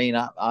know what I mean?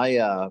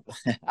 I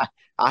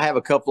I have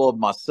a couple of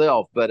them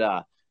myself, but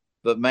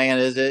man,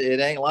 it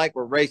ain't like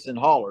we're racing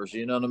haulers.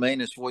 You know what I mean?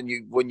 It's when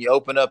you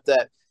open up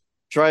that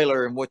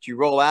trailer and what you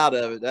roll out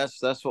of it,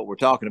 that's what we're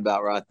talking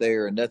about right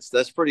there. And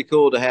that's pretty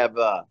cool to have.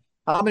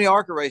 How many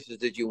ARCA races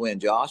did you win,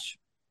 Josh?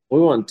 We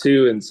won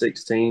 2 and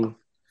 16.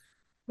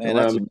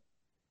 Man,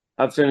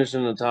 I've finished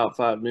in the top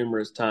 5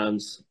 numerous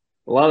times.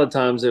 A lot of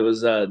times it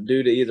was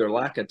due to either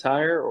lack of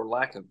tire or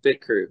lack of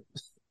pit crew.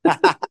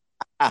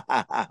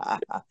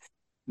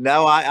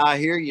 No, I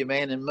hear you,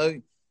 man. And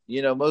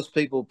most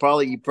people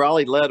probably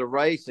led a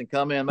race and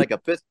come in and make a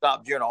pit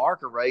stop during an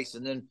ARCA race,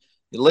 and then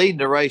leading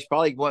the race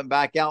probably went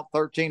back out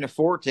 13 or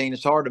 14.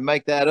 It's hard to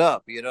make that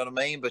up. You know what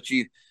I mean? But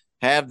you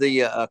have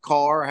the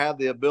car, have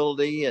the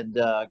ability, and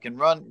can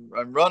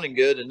running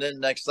good. And then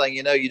next thing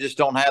you know, you just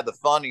don't have the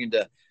funding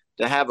to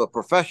have a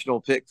professional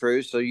pit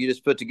crew. So you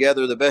just put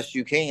together the best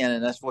you can,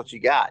 and that's what you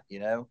got,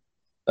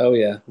 Oh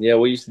yeah.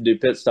 We used to do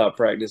pit stop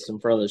practice in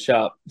front of the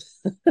shop.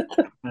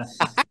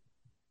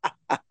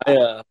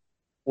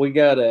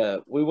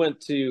 We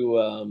went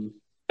to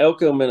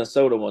Elko,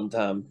 Minnesota one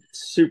time.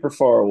 Super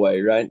far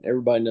away, right?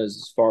 Everybody knows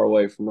it's far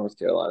away from North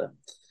Carolina.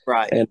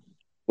 Right. And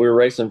we were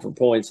racing for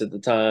points at the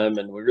time,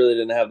 and we really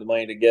didn't have the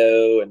money to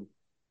go. And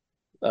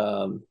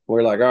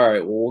we're like, all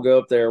right, well, we'll go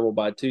up there. We'll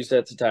buy 2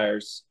 sets of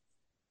tires,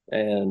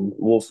 and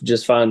we'll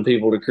just find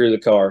people to crew the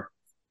car.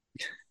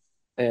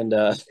 And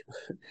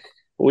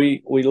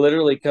we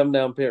literally come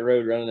down pit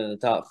road running in the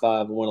top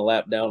 5 and went a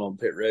lap down on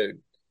pit road.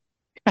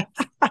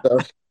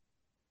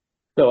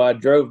 So I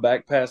drove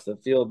back past the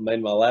field and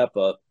made my lap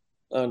up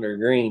under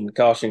green,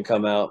 caution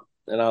come out,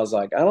 and I was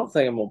like, I don't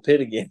think I'm gonna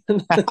pit again.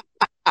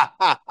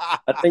 I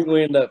think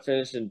we ended up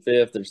finishing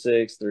 5th or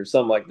 6th or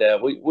something like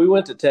that. We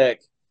went to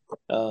Tech,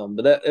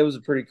 but it was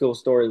a pretty cool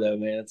story though,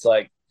 man. It's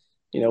like,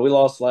 we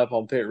lost a lap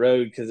on pit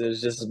road because it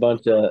was just a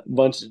bunch of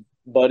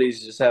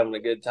buddies just having a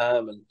good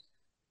time. And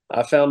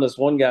I found this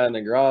one guy in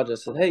the garage. I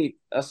said, hey,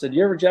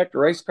 you ever jacked a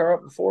race car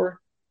up before?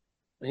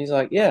 And he's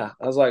like, yeah.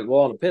 I was like,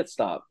 well, on a pit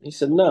stop. He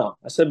said, no.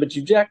 I said, but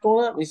you jacked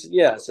one up? And he said,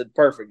 yeah. I said,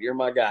 perfect. You're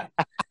my guy.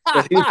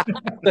 So he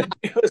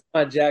was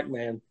my jack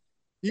man.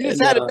 You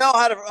just had to know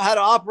how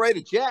to operate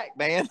a jack,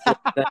 man.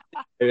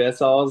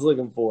 That's all I was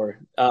looking for.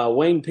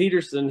 Wayne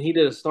Peterson, he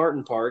did a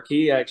starting park.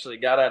 He actually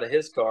got out of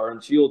his car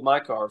and fueled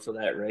my car for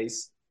that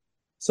race.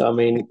 So, I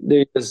mean,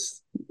 it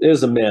was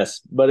a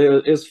mess, but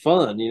it was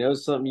fun.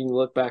 It's something you can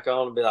look back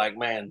on and be like,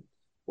 man,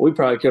 we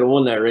probably could have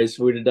won that race if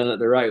we'd have done it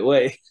the right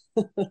way.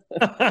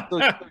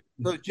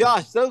 So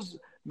Josh,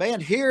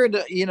 here,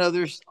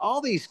 there's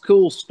all these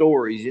cool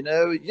stories,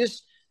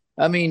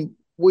 I mean,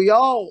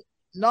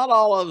 not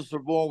all of us are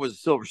born with a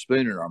silver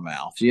spoon in our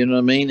mouth, you know what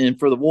I mean? And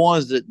for the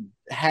ones that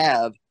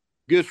have,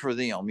 good for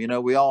them.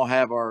 We all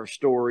have our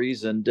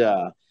stories, and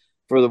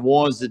for the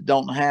ones that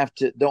don't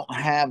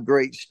have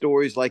great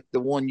stories like the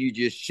one you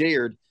just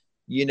shared,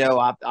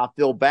 I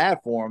feel bad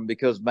for them,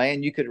 because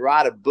man, you could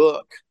write a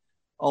book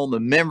on the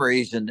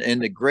memories and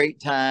the great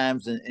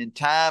times and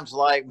times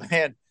like,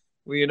 man,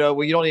 you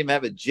don't even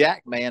have a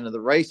jack man of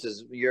the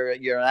races. You're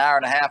an hour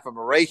and a half from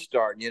a race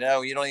start. You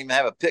don't even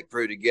have a pit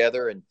crew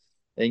together, and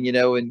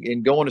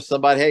going to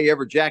somebody, hey, you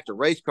ever jacked a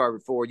race car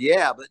before?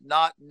 Yeah, but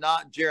not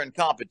during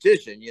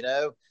competition.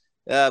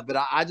 But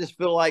I just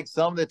feel like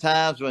some of the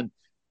times when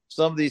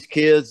some of these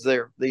kids,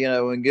 they're,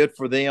 and good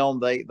for them.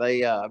 They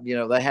they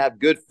have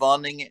good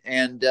funding,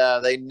 and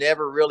they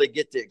never really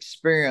get to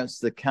experience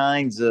the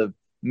kinds of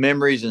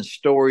memories and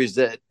stories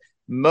that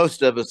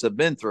most of us have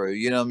been through.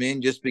 You know what I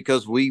mean? Just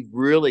because we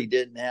really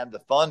didn't have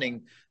the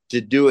funding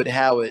to do it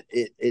how it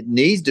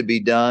needs to be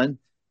done.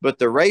 But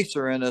the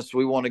racer in us,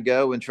 we want to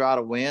go and try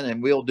to win,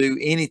 and we'll do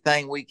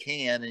anything we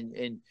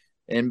can.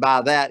 And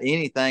by that,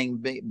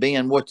 anything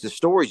being what the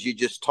stories you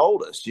just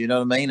told us, you know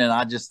what I mean? And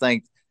I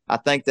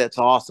think that's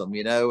awesome,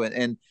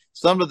 and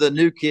some of the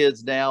new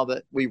kids now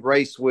that we've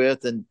raced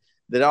with and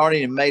that aren't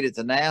even made it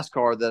to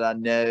NASCAR that I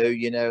know,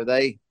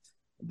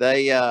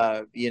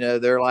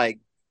 they're like,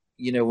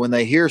 when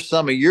they hear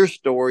some of your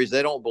stories,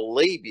 they don't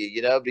believe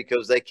you,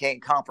 because they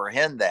can't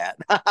comprehend that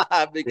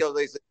because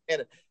they say,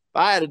 if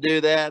I had to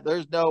do that,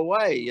 there's no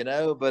way,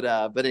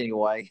 but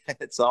anyway,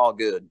 it's all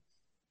good.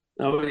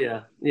 Oh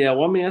yeah. Yeah.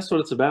 Well, I mean, that's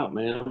what it's about,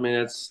 man. I mean,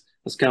 that's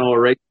kind of what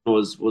racing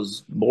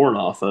was born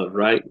off of,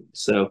 right?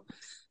 So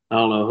I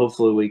don't know.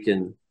 Hopefully we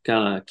can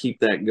kind of keep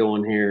that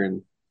going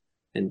here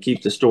and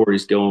keep the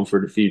stories going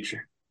for the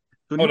future.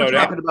 So when you were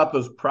talking about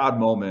those proud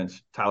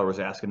moments Tyler was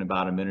asking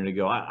about a minute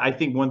ago, I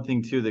think one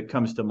thing too that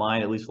comes to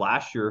mind, at least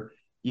last year,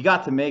 you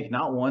got to make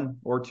not one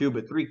or two,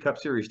 but 3 Cup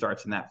Series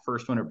starts in that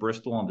first one at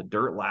Bristol on the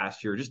dirt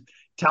last year. Just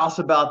tell us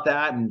about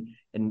that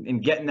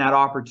and getting that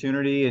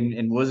opportunity,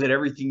 and was it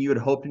everything you had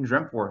hoped and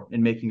dreamt for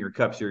in making your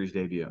Cup Series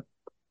debut?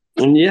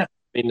 And yeah,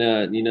 I mean,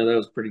 that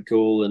was pretty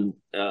cool, and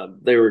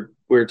we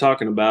were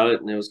talking about it,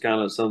 and it was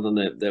kind of something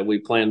that we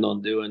planned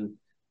on doing,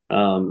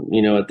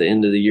 at the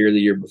end of the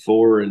year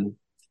before, and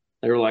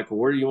they were like, well,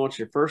 where do you want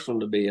your first one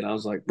to be? And I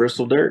was like,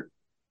 Bristol Dirt.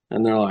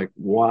 And they're like,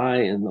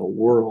 why in the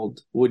world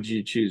would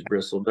you choose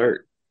Bristol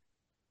Dirt?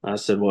 I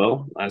said,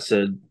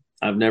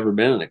 I've never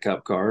been in a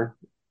Cup car,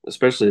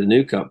 especially the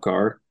new Cup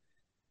car.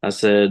 I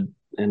said,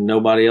 and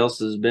nobody else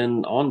has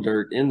been on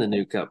dirt in the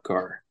new Cup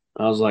car.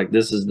 I was like,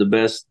 this is the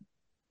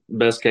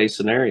best case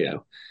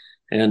scenario.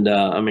 And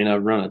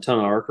I've run a ton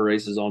of ARCA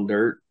races on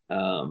dirt,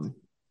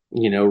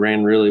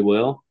 ran really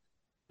well.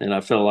 And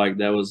I felt like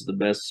that was the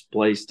best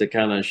place to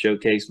kind of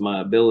showcase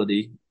my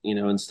ability,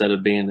 instead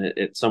of being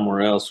at somewhere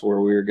else where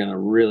we were going to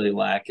really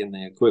lack in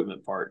the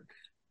equipment part.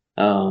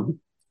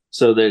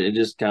 So that it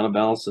just kind of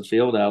balanced the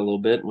field out a little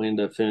bit. And we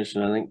ended up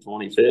finishing, I think,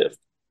 25th.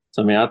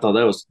 So, I mean, I thought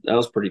that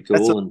was pretty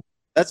cool.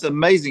 That's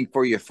amazing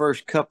for your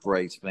first Cup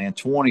race, man,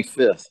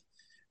 25th.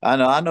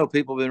 I know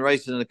people have been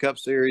racing in the Cup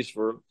Series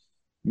for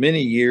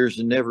many years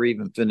and never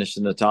even finished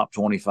in the top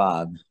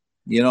 25.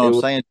 You know what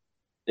I'm saying?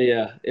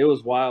 Yeah, it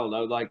was wild.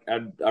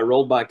 I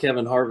rolled by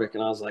Kevin Harvick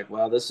and I was like,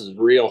 wow, this is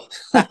real.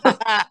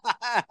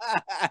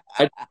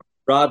 I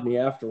Rodney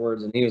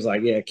afterwards and he was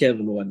like, yeah,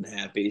 Kevin wasn't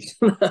happy.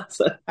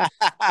 But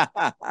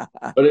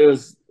it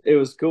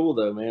was cool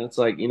though, man. It's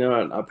like,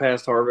 I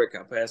passed Harvick,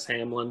 I passed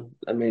Hamlin.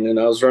 I mean, and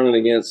I was running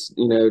against,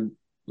 the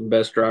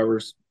best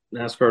drivers,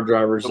 NASCAR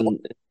drivers, and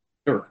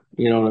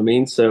you know what I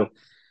mean? So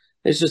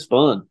it's just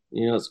fun.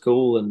 It's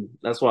cool. And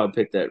that's why I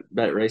picked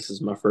that race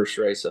as my first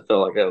race. I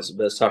felt like that was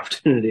the best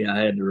opportunity I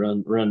had to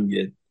run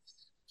good.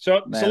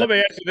 So let me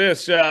ask you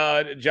this,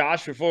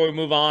 Josh, before we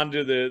move on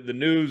to the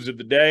news of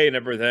the day and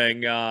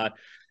everything.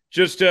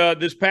 Just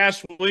this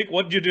past week,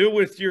 what did you do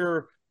with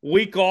your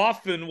week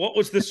off, and what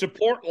was the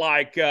support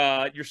like?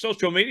 Your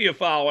social media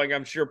following,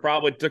 I'm sure,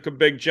 probably took a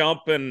big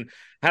jump and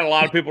had a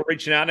lot of people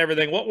reaching out and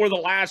everything. What were the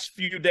last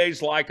few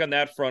days like on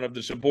that front of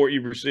the support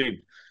you've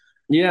received?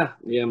 Yeah,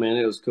 man,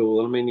 it was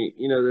cool. I mean,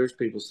 there's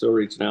people still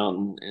reaching out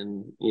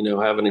and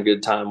having a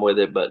good time with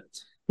it. But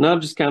no, I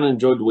just kind of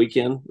enjoyed the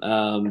weekend.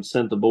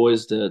 Sent the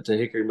boys to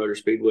Hickory Motor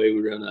Speedway.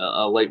 We ran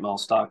a late model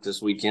stock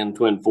this weekend,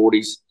 twin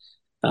 40s,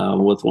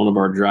 with one of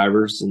our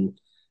drivers. And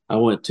I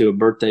went to a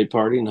birthday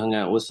party and hung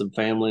out with some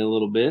family a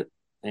little bit.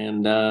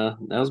 And that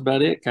was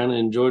about it. Kind of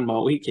enjoyed my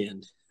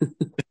weekend.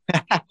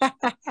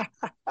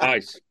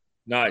 Nice.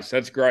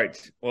 That's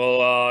great.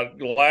 Well,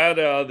 glad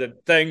that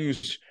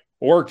things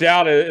worked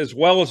out as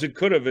well as it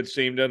could have, it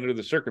seemed, under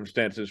the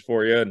circumstances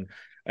for you.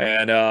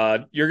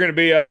 And you're going to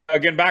be,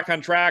 again, back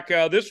on track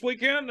this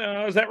weekend.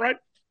 Is that right?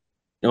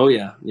 Oh,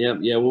 yeah.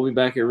 Yeah. We'll be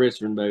back at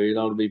Richmond, baby. It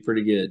ought to be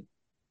pretty good.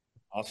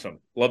 Awesome.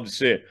 Love to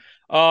see it.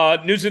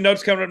 News and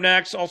notes coming up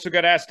next. Also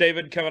got Ask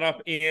David coming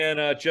up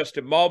in just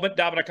a moment.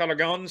 Dominic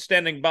Olagon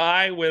standing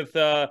by with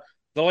the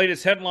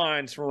latest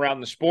headlines from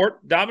around the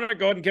sport. Dominic,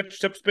 go ahead and get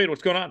us up to speed.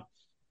 What's going on?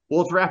 Well,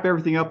 let's wrap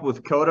everything up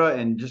with COTA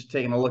and just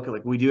taking a look at,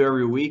 like we do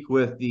every week,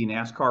 with the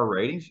NASCAR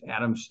ratings.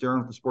 Adam Stern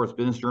with the Sports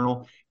Business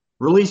Journal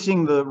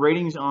releasing the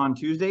ratings on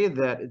Tuesday,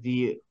 that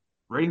the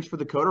ratings for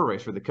the COTA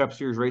race, for the Cup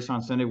Series race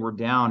on Sunday, were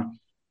down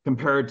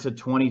compared to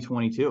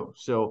 2022.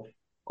 So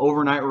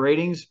overnight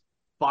ratings,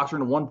 Fox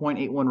earned a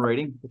 1.81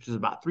 rating, which is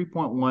about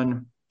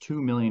 3.12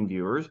 million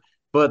viewers.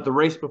 But the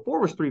race before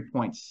was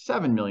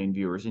 3.7 million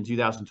viewers in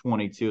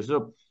 2022.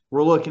 So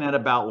we're looking at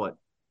about, what,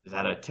 is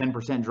that a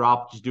 10%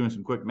 drop? Just doing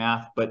some quick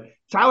math. But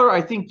Tyler,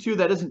 I think too,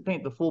 that doesn't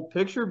paint the full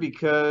picture,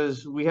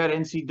 because we had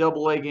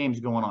NCAA games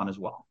going on as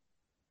well.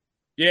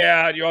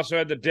 Yeah, you also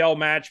had the Dell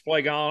match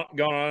play going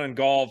on in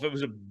golf. It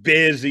was a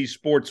busy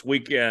sports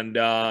weekend.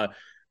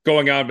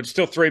 going on, but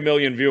still 3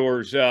 million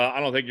viewers. I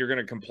don't think you're going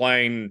to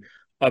complain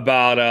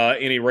about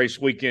any race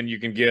weekend you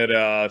can get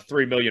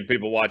 3 million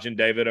people watching,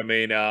 David. I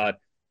mean,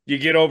 you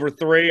get over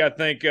 3, I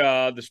think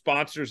the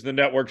sponsors, the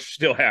networks are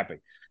still happy.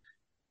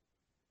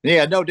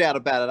 Yeah, no doubt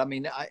about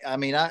it.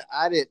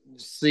 I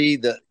didn't see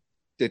the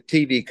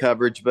TV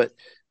coverage, but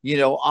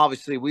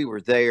obviously we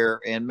were there,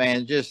 and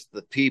man, just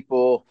the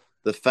people,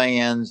 the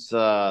fans,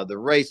 the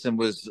racing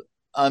was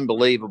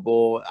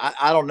unbelievable.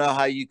 I don't know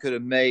how you could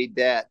have made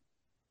that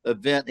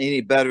event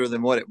any better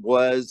than what it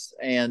was,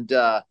 and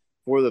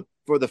for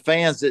the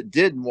fans that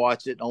didn't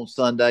watch it on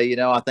Sunday,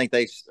 I think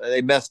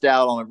they missed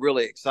out on a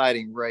really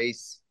exciting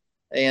race,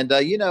 and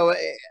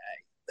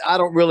I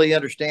don't really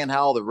understand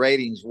how all the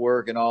ratings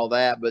work and all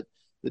that, but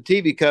the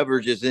TV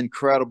coverage is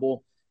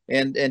incredible.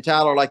 And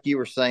Tyler, like you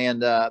were saying,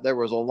 there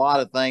was a lot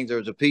of things. There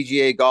was a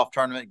PGA golf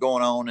tournament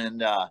going on,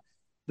 and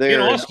there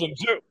in Austin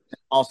too.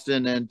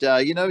 Austin, and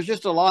there's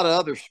just a lot of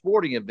other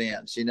sporting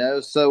events.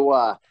 So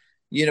I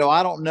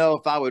don't know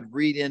if I would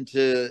read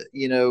into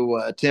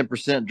a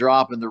 10%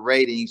 drop in the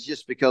ratings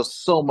just because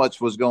so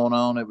much was going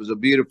on. It was a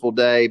beautiful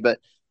day, but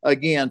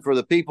again, for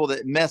the people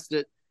that missed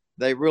it,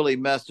 they really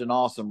missed an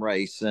awesome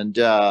race, and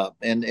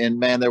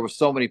man, there were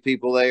so many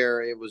people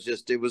there. It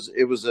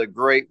was a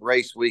great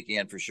race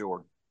weekend for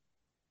sure.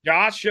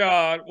 Josh,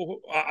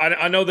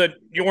 I know that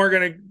you weren't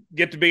going to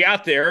get to be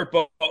out there,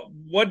 but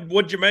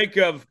what'd you make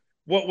of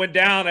what went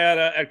down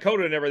at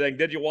COTA and everything?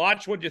 Did you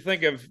watch? What'd you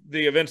think of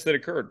the events that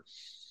occurred?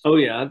 Oh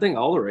yeah, I think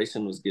all the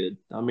racing was good.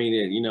 I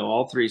mean,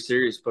 all 3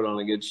 series put on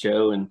a good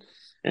show, and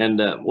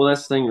well,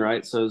 that's the thing,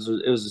 right? So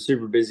it was a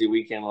super busy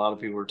weekend. A lot of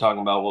people were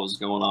talking about what was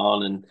going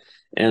on,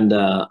 and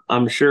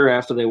I'm sure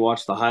after they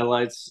watch the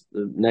highlights,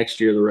 the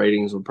next year the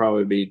ratings will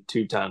probably be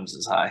 2 times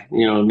as high.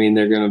 You know what I mean?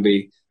 They're gonna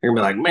be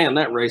like, man,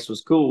 that race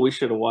was cool. We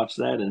should have watched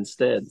that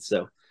instead.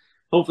 So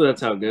hopefully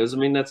that's how it goes. I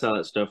mean, that's how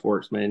that stuff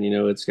works, man.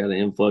 It's got an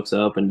influx of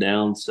up and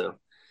down. So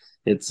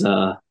it's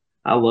I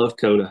love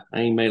COTA.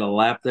 I ain't made a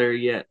lap there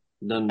yet.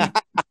 Done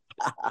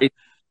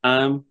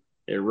time.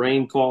 It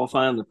rained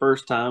qualifying the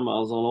first time. I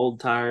was on old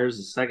tires.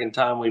 The second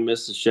time we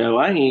missed the show.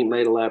 I ain't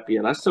made a lap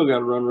yet. I still got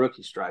to run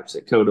rookie stripes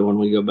at COTA when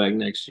we go back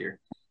next year.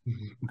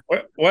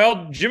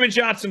 Well, Jimmy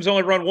Johnson's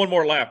only run 1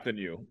 more lap than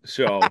you,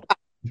 so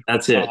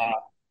that's it.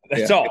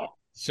 That's all.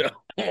 So,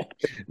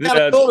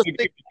 cool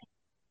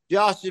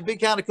Josh, it'd be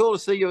kind of cool to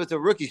see you with a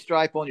rookie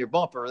stripe on your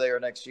bumper there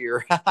next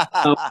year.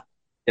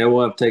 Yeah,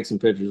 we'll have to take some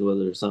pictures with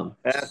it or something.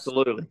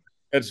 Absolutely.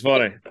 It's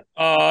funny.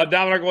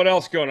 Dominic, what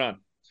else going on?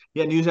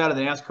 Yeah, news out of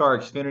the NASCAR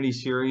Xfinity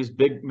Series.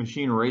 Big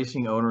Machine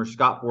Racing owner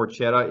Scott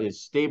Borchetta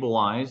is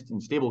stabilized in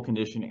stable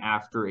condition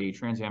after a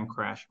Trans Am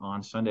crash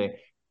on Sunday.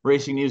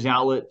 Racing news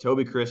outlet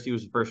Toby Christie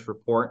was the first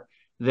report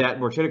that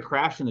Borchetta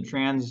crashed in the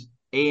Trans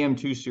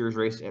AM2 Series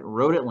race at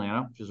Road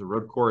Atlanta, which is a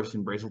road course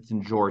in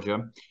Brazelton,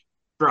 Georgia,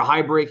 for a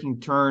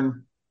high-braking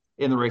turn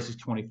in the race's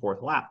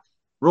 24th lap.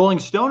 Rolling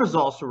Stone is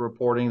also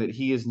reporting that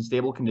he is in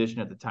stable condition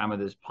at the time of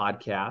this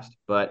podcast,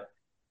 but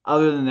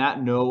other than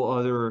that, no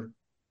other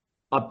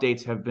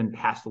updates have been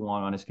passed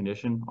along on his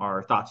condition.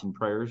 Our thoughts and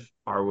prayers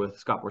are with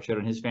Scott Borchetta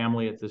and his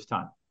family at this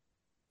time.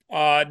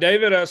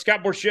 David,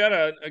 Scott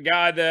Borchetta, a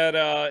guy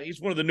that he's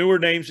one of the newer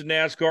names in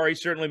NASCAR. He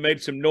certainly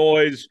made some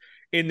noise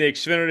in the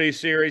Xfinity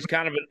Series,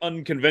 kind of an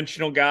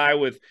unconventional guy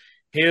with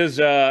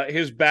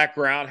his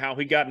background, how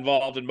he got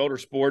involved in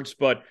motorsports,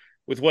 but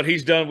with what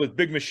he's done with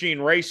Big Machine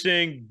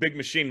Racing, Big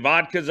Machine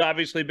Vodka's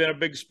obviously been a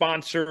big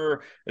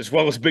sponsor, as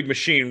well as Big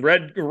Machine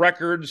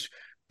Records.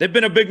 They've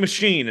been a big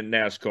machine in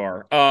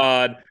NASCAR.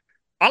 I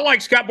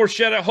like Scott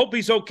Borchetta. Hope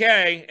he's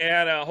okay,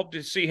 and hope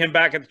to see him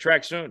back at the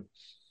track soon.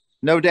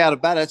 No doubt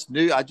about it. It's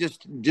new.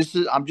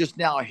 I'm just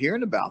now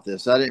hearing about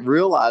this. I didn't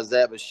realize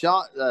that, but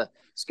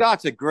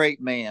Scott's a great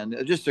man,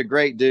 just a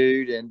great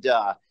dude, and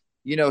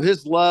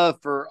his love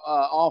for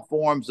all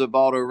forms of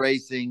auto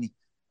racing.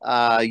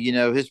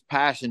 His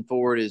passion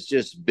for it is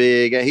just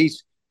big.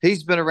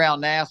 He's been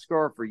around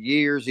NASCAR for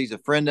years. He's a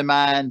friend of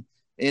mine.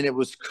 And it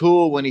was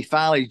cool when he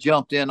finally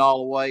jumped in all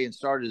the way and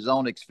started his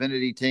own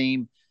Xfinity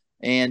team.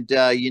 And,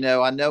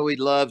 I know he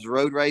loves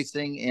road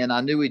racing, and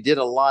I knew he did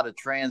a lot of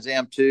Trans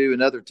Am 2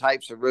 and other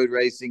types of road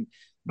racing,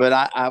 but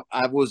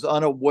I was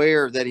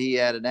unaware that he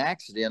had an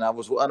accident. I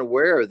was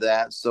unaware of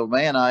that. So,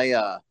 man,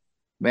 I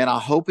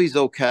hope he's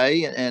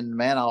okay. And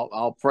man,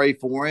 I'll pray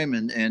for him.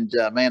 And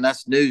man,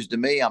 that's news to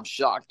me. I'm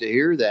shocked to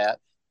hear that.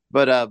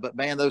 But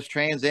man, those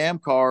Trans Am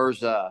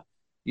cars,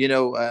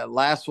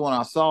 last one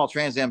I saw,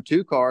 Trans Am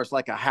 2 car, it's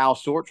like a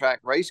house short track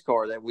race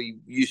car that we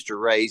used to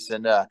race,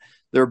 and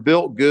they're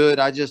built good.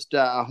 I just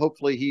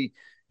hopefully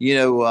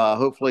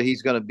hopefully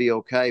he's going to be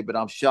okay, but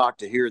I'm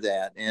shocked to hear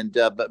that. And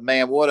but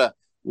man, what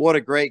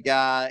a great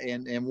guy,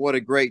 and what a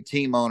great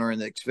team owner in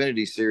the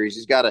Xfinity Series.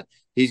 He's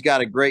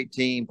got a great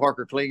team.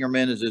 Parker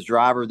Klingerman is his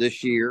driver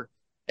this year,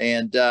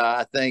 and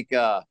I think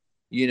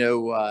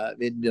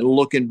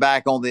looking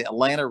back on the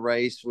Atlanta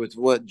race with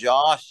what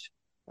Josh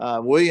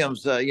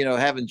Williams,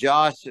 having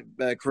Josh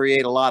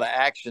create a lot of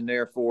action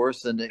there for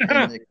us, and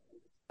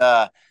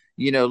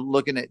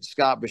looking at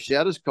Scott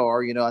Bichetta's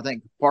car, I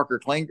think Parker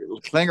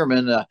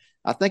Klingerman,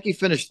 I think he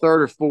finished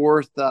third or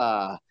fourth.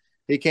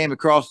 He came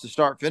across the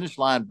start finish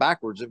line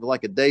backwards. It was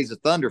like a Days of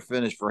Thunder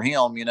finish for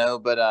him,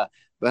 but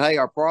hey,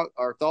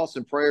 our thoughts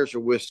and prayers are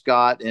with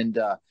Scott, and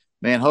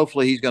man,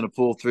 hopefully he's going to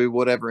pull through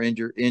whatever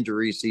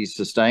injuries he's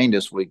sustained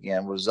this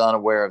weekend. Was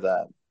unaware of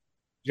that.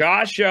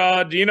 Josh,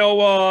 do you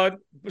know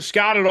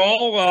Scott at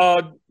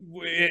all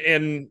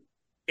in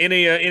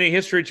any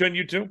history between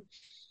you two?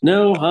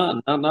 No,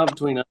 not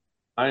between us.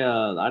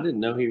 I didn't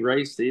know he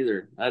raced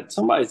either.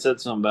 Somebody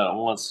said something about it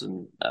once,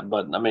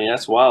 but I mean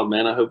that's wild,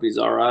 man. I hope he's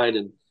all right,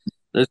 and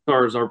those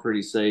cars are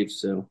pretty safe,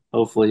 so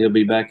hopefully he'll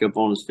be back up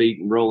on his feet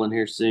and rolling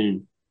here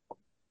soon.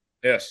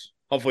 Yes,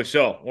 hopefully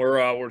so.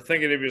 We're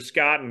thinking of you,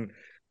 Scott, and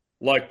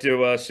like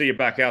to see you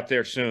back out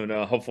there soon.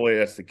 Hopefully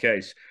that's the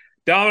case.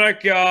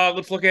 Dominic,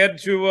 let's look ahead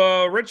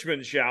to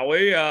Richmond, shall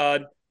we?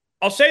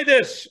 I'll say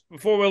this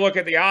before we look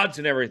at the odds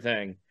and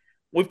everything.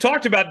 We've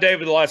talked about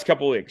David the last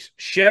couple of weeks.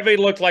 Chevy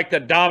looked like the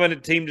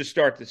dominant team to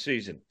start the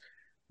season.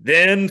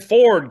 Then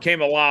Ford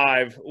came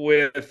alive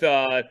with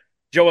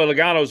Joey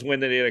Logano's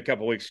win that he had a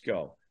couple of weeks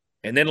ago.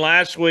 And then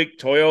last week,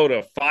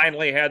 Toyota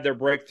finally had their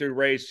breakthrough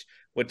race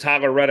with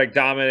Tyler Reddick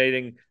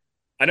dominating.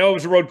 I know it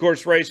was a road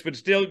course race, but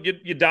still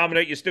you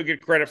dominate. You still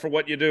get credit for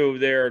what you do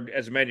there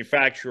as a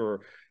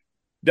manufacturer.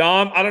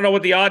 Dom, I don't know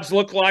what the odds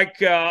look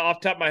like off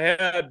the top of my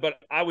head, but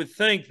I would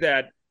think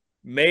that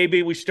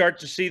maybe we start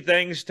to see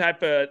things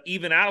type of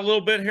even out a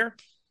little bit here.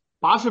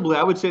 Possibly.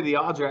 I would say the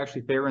odds are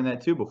actually favoring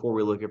that too before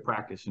we look at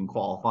practice and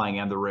qualifying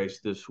and the race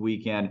this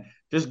weekend.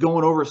 Just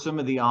going over some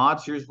of the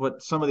odds. Here's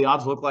what some of the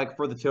odds look like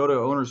for the Toyota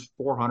Owners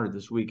 400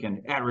 this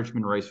weekend at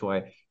Richmond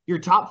Raceway. Your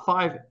top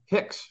 5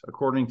 picks,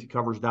 according to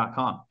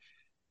covers.com.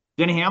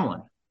 Denny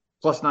Hamlin,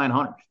 plus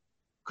 900.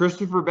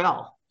 Christopher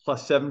Bell,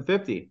 plus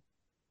 750.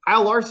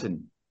 Kyle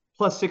Larson,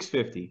 plus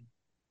 650.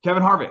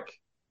 Kevin Harvick,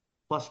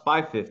 plus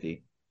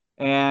 550.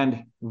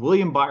 And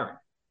William Byron,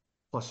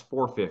 plus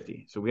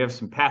 450. So we have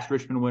some past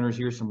Richmond winners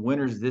here, some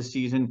winners this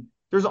season.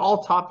 There's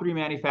all top 3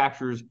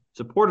 manufacturers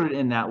supported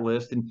in that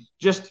list. And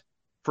just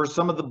for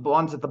some of the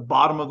ones at the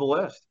bottom of the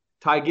list,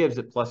 Ty Gibbs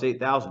at plus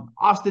 8,000.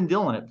 Austin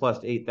Dillon at plus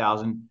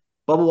 8,000.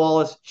 Bubba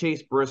Wallace,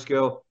 Chase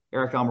Briscoe,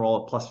 Eric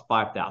Almirola at plus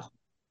 5,000.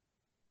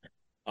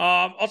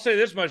 I'll say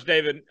this much,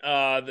 David.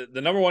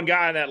 The number one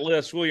guy on that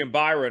list, William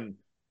Byron,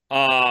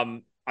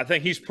 I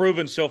think he's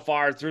proven so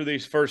far through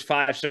these first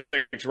 5-6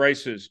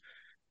 races,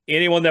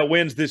 anyone that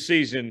wins this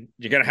season,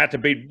 you're going to have to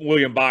beat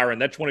William Byron.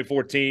 That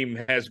 24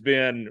 team has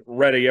been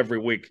ready every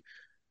week.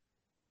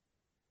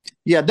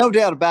 Yeah, no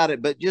doubt about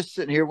it. But just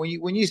sitting here,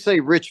 when you say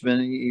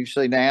Richmond, you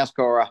say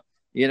NASCAR,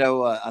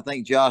 I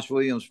think Josh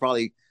Williams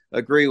probably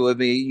agree with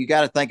me. You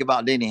got to think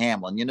about Denny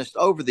Hamlin. Just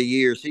over the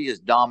years, he has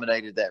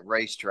dominated that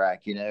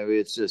racetrack.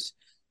 It's just,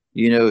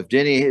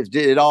 if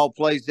it all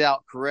plays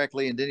out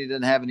correctly and Denny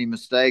doesn't have any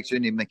mistakes or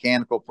any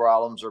mechanical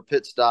problems or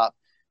pit stop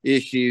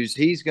issues,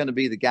 he's going to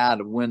be the guy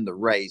to win the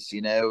race,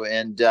 and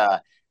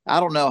I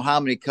don't know how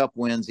many cup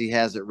wins he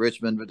has at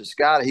Richmond, but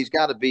he's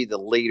got to be the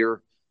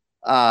leader.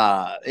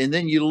 And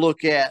then you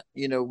look at,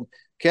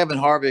 Kevin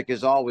Harvick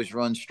has always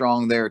run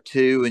strong there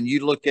too. And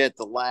you look at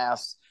the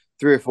last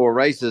 3 or 4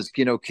 races,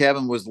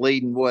 Kevin was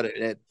leading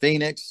at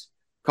Phoenix.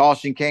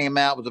 Caution came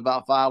out with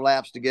about 5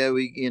 laps to go.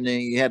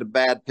 He had a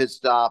bad pit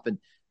stop and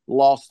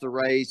lost the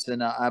race.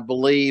 And I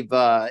believe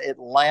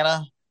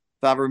Atlanta,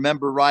 if I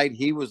remember right,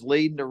 he was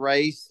leading the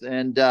race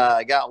and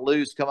got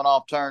loose coming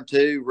off turn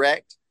 2,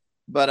 wrecked.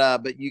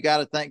 But you got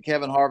to think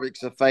Kevin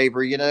Harvick's a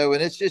favor,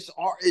 and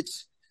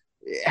it's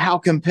how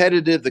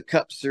competitive the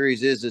Cup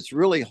Series is. It's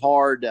really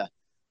hard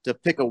to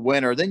pick a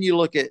winner. Then you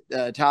look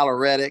at Tyler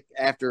Reddick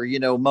after,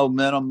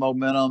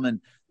 momentum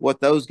and what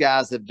those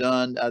guys have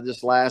done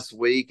this last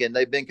week, and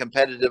they've been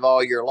competitive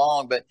all year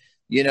long. But,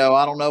 I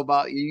don't know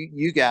about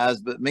you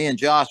guys, but me and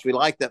Josh, we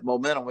like that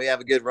momentum. We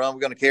have a good run.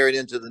 We're going to carry it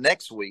into the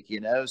next week,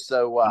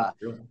 So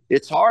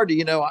it's hard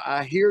to,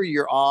 I hear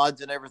your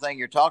odds and everything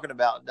you're talking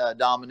about,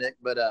 Dominic,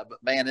 but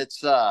man,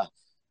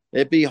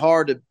 it'd be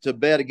hard to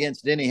bet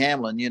against Denny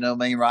Hamlin,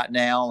 right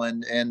now.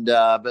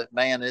 But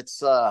man,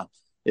 it's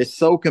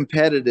so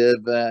competitive.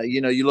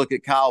 You look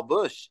at Kyle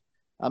Busch.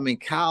 I mean,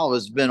 Kyle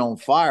has been on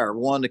fire,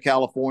 won the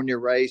California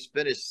race,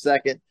 finished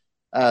second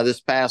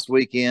this past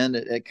weekend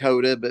at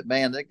COTA. But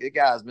man, that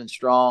guy's been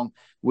strong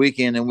week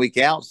in and week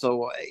out.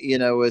 So,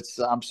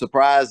 I'm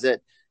surprised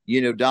that,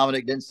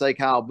 Dominic didn't say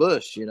Kyle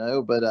Busch,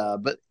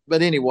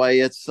 but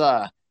anyway,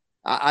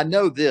 I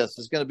know this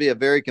is going to be a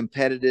very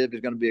competitive.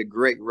 It's going to be a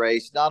great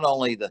race, not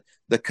only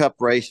the Cup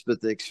race,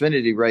 but the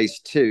Xfinity race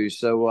too.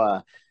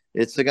 So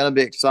it's going to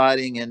be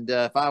exciting. And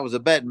if I was a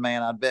betting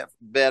man, I'd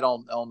bet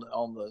on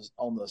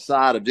the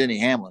side of Denny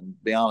Hamlin.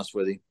 To be honest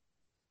with you,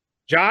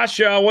 Josh,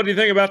 what do you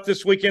think about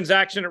this weekend's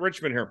action at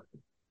Richmond here?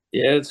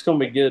 Yeah, it's going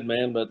to be good,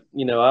 man. But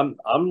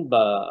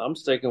I'm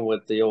sticking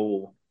with the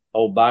old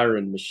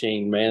Byron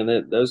machine,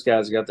 man. Those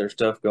guys got their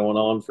stuff going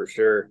on for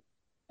sure.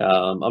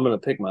 I'm going to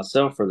pick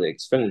myself for the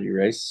Xfinity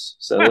race.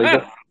 So,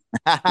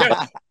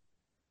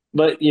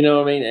 but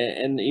I mean,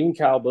 and even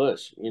Kyle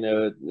Busch,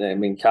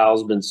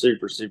 Kyle's been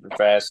super, super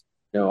fast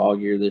all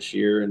year this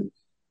year. And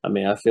I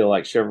mean, I feel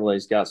like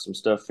Chevrolet's got some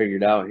stuff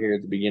figured out here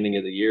at the beginning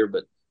of the year.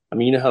 But I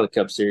mean, you know how the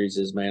Cup Series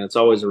is, man. It's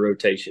always a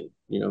rotation.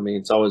 I mean,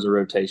 it's always a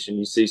rotation.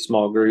 You see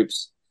small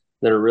groups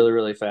that are really,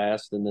 really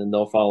fast, and then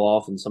they'll fall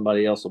off, and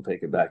somebody else will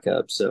pick it back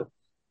up. So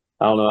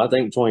I don't know. I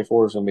think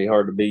 24 is going to be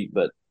hard to beat,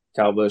 but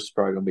Kyle Busch is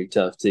probably going to be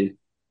tough too.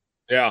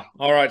 Yeah.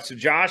 All right. So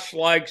Josh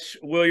likes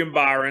William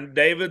Byron.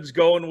 David's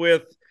going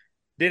with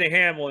Denny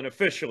Hamlin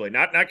officially.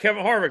 Not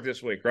Kevin Harvick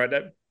this week, right,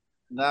 David?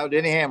 No,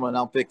 Denny Hamlin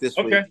I'll pick this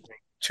week. Okay.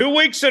 2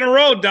 weeks in a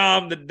row,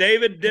 Dom, that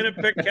David didn't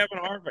pick Kevin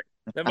Harvick.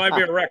 That might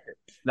be a record.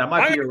 That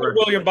might be a record.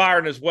 William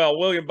Byron as well.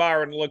 William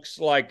Byron looks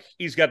like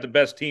he's got the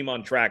best team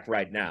on track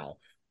right now.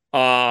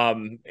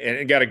 And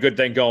got a good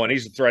thing going.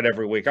 He's a threat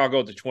every week. I'll go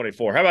with the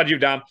 24. How about you,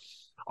 Dom?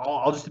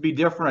 I'll just be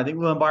different. I think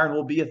William Byron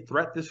will be a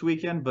threat this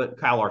weekend, but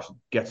Kyle Larson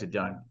gets it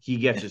done. He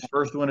gets his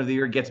first win of the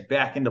year, gets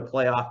back into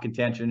playoff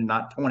contention,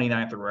 not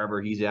 29th or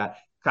wherever he's at.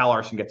 Kyle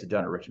Larson gets it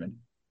done at Richmond.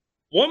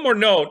 One more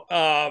note.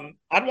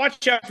 I'd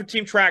watch out for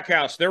Team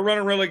Trackhouse. They're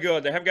running really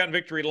good. They haven't gotten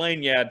victory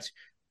lane yet,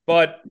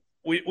 but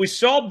we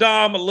saw,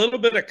 Dom, a little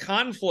bit of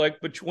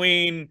conflict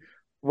between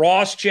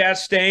Ross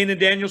Chastain and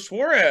Daniel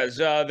Suarez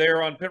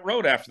there on pit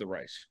road after the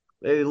race.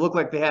 It looked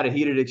like they had a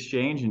heated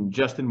exchange, and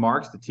Justin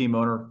Marks, the team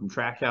owner from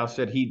Trackhouse,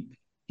 said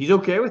he's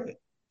okay with it.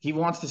 He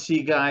wants to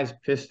see guys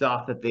pissed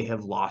off that they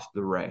have lost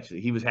the race.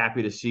 He was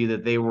happy to see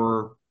that they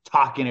were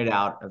talking it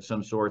out of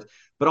some sorts,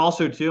 but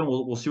also too, and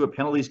we'll see what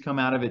penalties come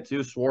out of it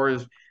too.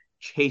 Suarez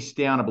chased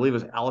down, I believe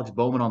it was Alex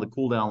Bowman on the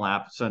cooldown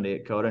lap Sunday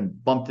at COTA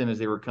and bumped him as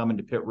they were coming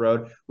to pit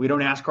road. We know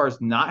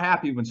NASCAR's not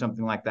happy when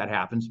something like that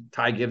happens.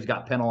 Ty Gibbs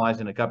got penalized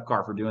in a Cup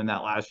car for doing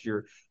that last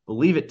year, I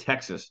believe at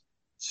Texas.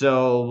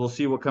 So we'll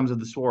see what comes of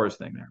the Suarez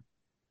thing there.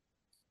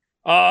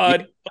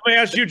 Let me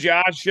ask you,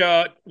 Josh,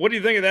 what do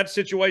you think of that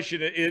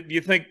situation? Do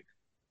you think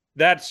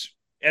that's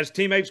as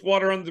teammates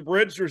water under the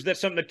bridge, or is that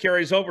something that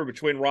carries over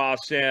between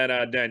Ross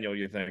and Daniel,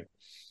 you think?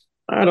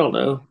 I don't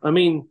know. I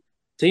mean,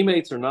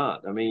 teammates or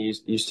not, I mean,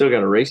 you still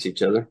got to race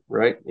each other,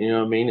 right? You know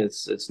what I mean?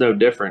 It's no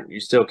different. You're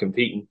still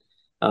competing.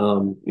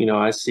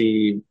 I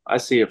see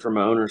it from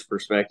an owner's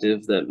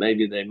perspective that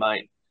maybe they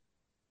might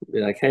be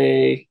like,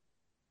 hey,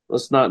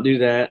 let's not do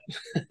that.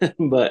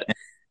 But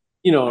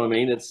you know what I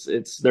mean?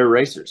 It's they're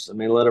racers. I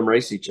mean, let them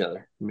race each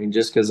other. I mean,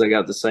 just because they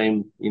got the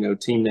same,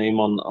 team name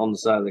on the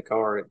side of the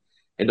car,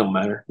 it don't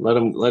matter. Let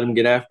them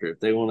get after it. If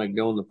they want to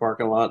go in the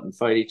parking lot and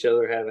fight each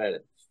other, have at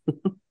it.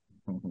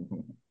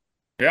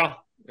 Yeah,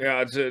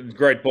 it's a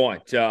great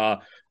point.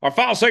 Our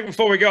final segment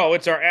before we go,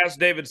 it's our Ask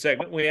David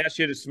segment. We ask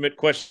you to submit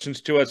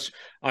questions to us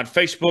on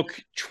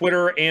Facebook,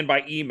 Twitter, and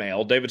by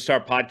email,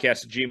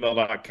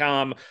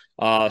 davidstarpodcast@gmail.com,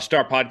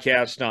 Star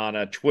Podcast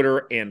on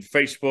Twitter and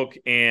Facebook,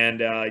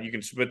 and you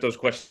can submit those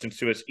questions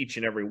to us each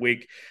and every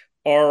week.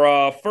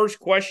 Our first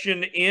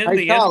question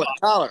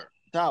Tyler.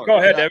 Go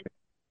ahead, David.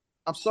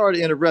 I'm sorry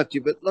to interrupt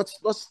you, but let's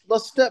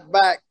step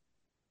back.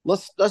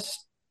 Let's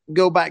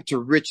go back to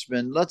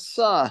Richmond.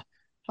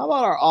 How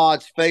about our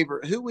odds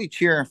favorite? Who we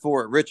cheering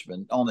for at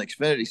Richmond on the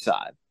Xfinity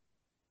side?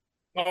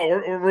 Oh,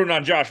 we're rooting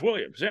on Josh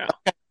Williams. Yeah,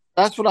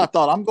 that's what I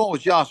thought. I'm going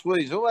with Josh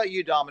Williams. What about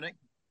you, Dominic?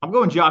 I'm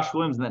going Josh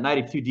Williams in that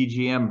 92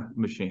 DGM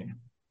machine.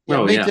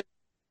 Yeah.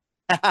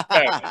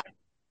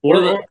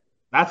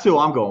 That's who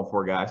I'm going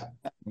for, guys.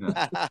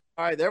 Yeah.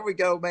 All right, there we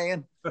go,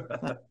 man.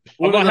 I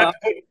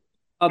think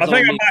I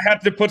might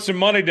have to put some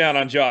money down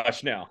on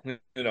Josh now. Yeah.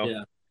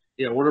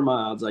 What are my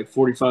odds? Like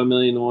 45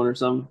 million to 1 or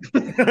something?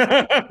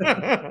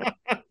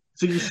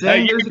 So you're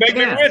saying you can make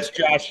me rich,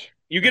 Josh.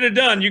 You get it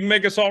done, you can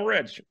make us all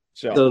rich.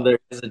 So there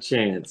is a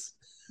chance.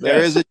 There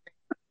is a.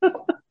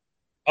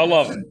 I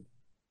love it.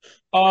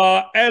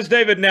 As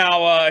David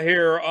now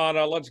here on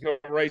Let's Go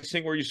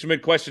Racing, where you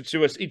submit questions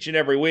to us each and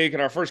every week.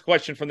 And our first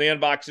question from the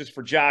inbox is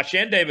for Josh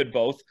and David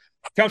both.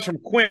 It comes from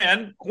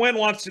Quinn. Quinn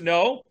wants to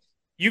know,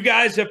 you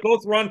guys have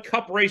both run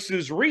Cup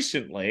races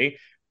recently.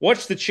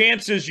 What's the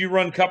chances you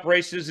run Cup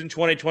races in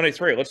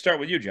 2023? Let's start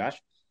with you, Josh.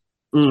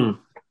 I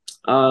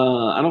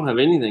don't have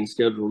anything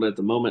scheduled at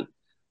the moment.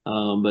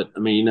 But, I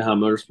mean, you know how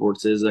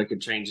motorsports is. That could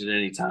change at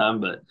any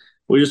time. But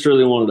we just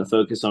really wanted to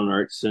focus on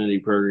our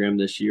Xfinity program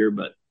this year.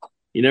 But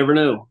you never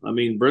know. I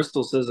mean,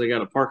 Bristol says they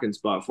got a parking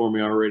spot for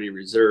me already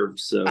reserved.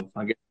 So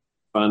I got to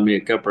find me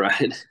a Cup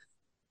ride.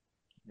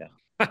 Yeah.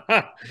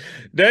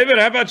 David,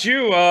 how about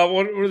you?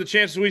 What are the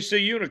chances we see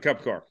you in a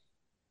Cup car?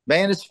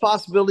 Man, it's a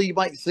possibility you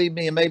might see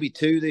me in maybe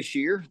 2 this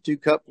year, 2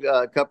 cup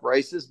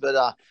races,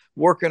 but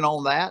working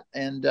on that.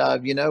 And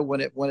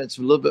when it's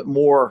a little bit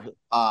more,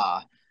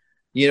 right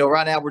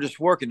now we're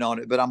just working on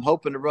it. But I'm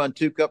hoping to run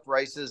 2 cup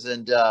races,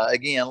 and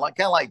again,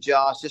 kind of like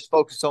Josh, just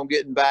focus on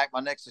getting back. My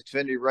next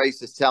Xfinity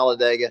race is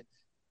Talladega,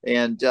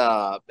 and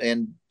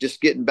just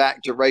getting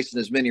back to racing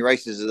as many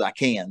races as I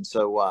can.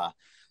 So.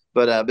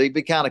 But it'd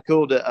be kind of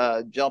cool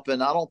to jump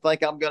in. I don't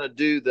think I'm going to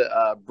do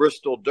the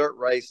Bristol dirt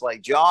race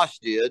like Josh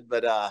did,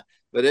 but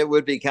it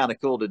would be kind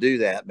of cool to do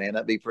that, man.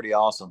 That'd be pretty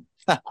awesome.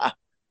 It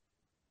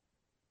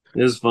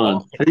was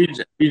fun. Have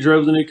you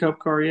drove the new Cup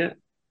car yet?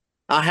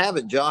 I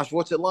haven't, Josh.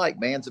 What's it like,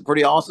 man? Is it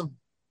pretty awesome?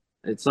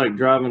 It's like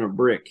driving a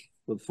brick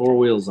with 4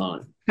 wheels on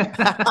it.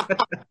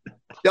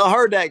 Y'all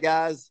heard that,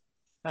 guys.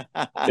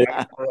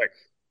 Yeah, correct.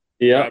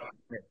 Yeah.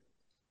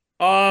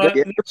 Yeah,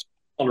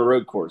 On a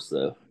road course,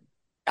 though.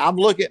 I'm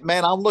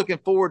looking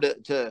forward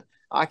to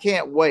I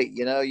can't wait.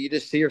 You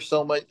just hear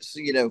so much,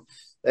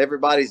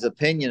 everybody's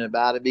opinion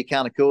about it. It'd be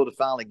kind of cool to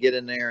finally get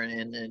in there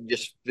and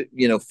just,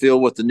 feel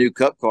what the new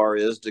Cup car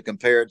is to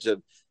compare it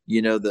to,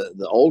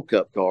 the old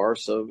Cup car.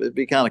 So it'd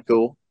be kind of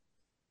cool.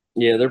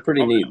 Yeah, they're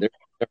pretty neat. They're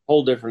a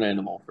whole different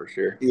animal for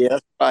sure. Yeah,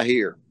 that's what I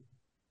hear.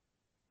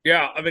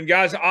 Yeah, I mean,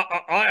 guys,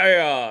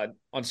 I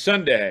on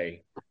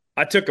Sunday,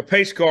 I took a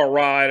pace car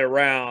ride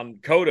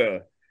around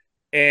COTA,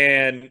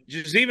 and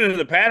just even in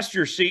the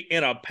passenger seat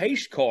in a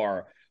pace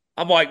car,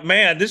 I'm like,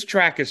 man, this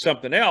track is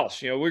something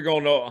else. We're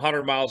going to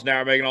 100 miles an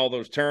hour, making all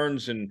those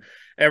turns and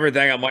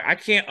everything. I'm like, I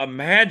can't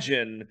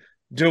imagine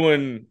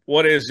doing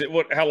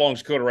how long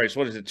is COTA race?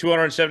 What is it,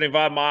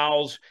 275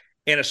 miles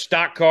in a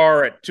stock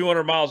car at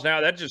 200 miles an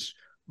hour? That just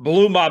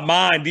blew my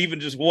mind,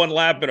 even just one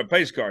lap in a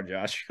pace car,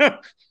 Josh.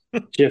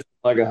 Shift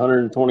like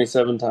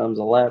 127 times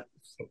a lap.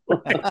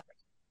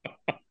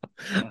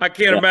 I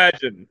can't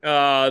imagine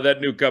that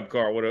new Cup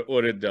car,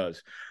 what it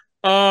does.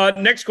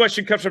 Next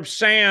question comes from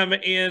Sam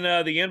in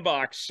the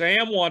inbox.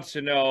 Sam wants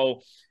to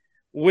know,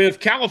 with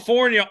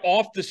California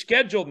off the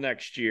schedule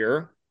next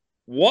year,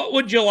 what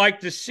would you like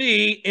to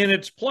see in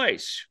its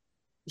place?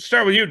 Let's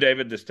start with you,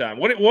 David, this time.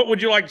 What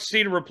would you like to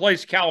see to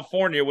replace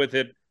California with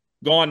it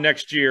gone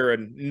next year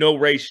and no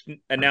race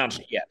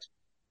announced yet?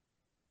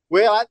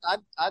 Well,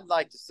 I'd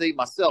like to see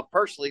myself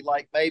personally,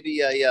 like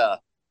maybe a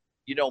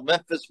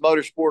Memphis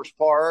Motorsports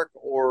Park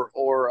or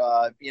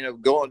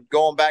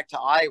going back to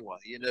Iowa,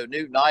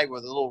 Newton, Iowa,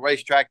 the little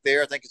racetrack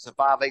there. I think it's a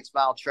 5/8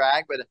 mile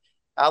track, but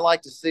I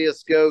like to see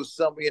us go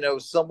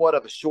somewhat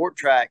of a short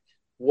track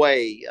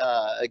way.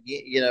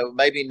 Again,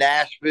 maybe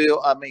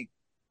Nashville. I mean,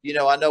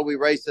 I know we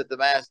race at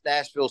the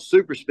Nashville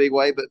Super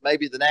Speedway, but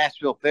maybe the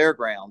Nashville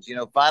Fairgrounds.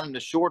 Finding a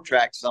short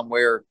track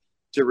somewhere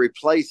to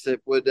replace it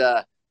would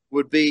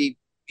be.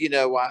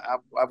 I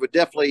would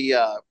definitely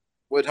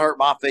would hurt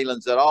my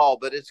feelings at all.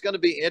 But it's going to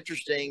be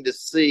interesting to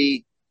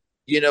see,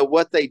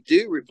 what they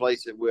do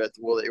replace it with.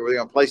 We're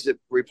going to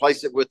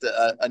replace it with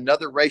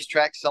another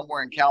racetrack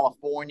somewhere in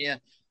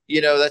California.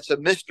 That's a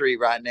mystery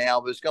right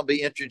now, but it's going to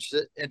be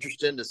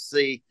interesting to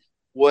see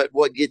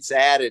what gets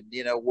added.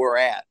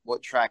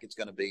 What track it's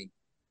going to be.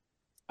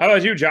 How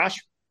about you, Josh?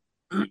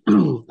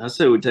 I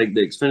say we take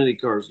the Xfinity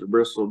cars to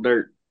Bristol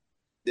Dirt.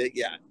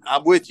 Yeah,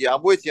 I'm with you.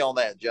 I'm with you on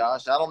that,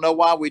 Josh. I don't know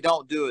why we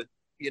don't do it.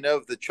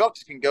 If the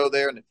trucks can go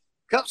there and the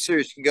Cup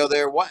Series can go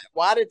there,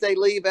 why did they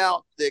leave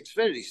out the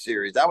Xfinity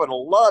Series? I would have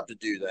loved to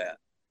do that.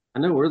 I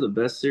know we're the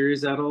best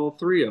series out of all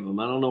three of them.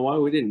 I don't know why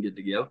we didn't get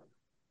to go.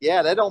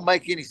 Yeah, that don't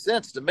make any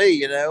sense to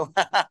me,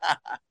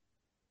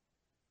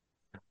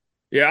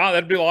 Yeah,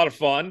 that'd be a lot of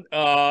fun.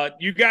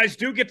 You guys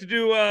do get to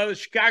do the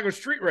Chicago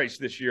Street Race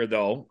this year,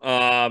 though.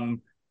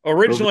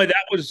 Originally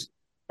that was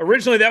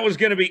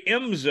going to be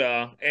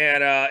IMSA,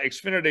 and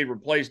Xfinity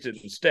replaced it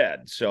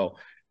instead. So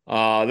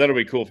that'll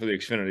be cool for the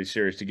Xfinity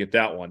Series to get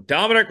that one.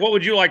 Dominic, what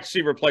would you like to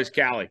see replace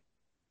Cali?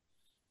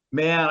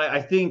 Man,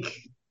 I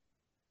think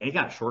any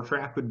kind of short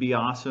track would be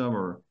awesome.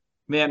 Or,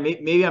 man,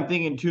 maybe I'm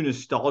thinking too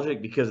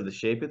nostalgic because of the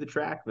shape of the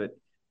track. But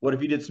what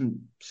if you did some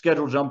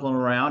schedule jumping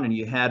around and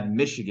you had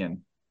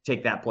Michigan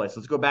take that place?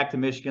 Let's go back to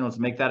Michigan. Let's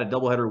make that a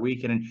doubleheader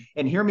weekend.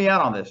 And hear me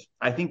out on this.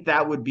 I think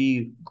that would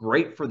be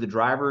great for the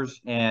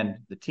drivers and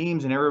the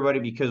teams and everybody,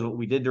 because what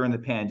we did during the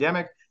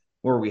pandemic,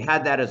 where we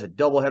had that as a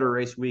doubleheader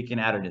race weekend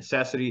out of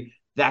necessity,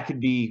 that could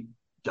be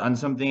done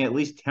something at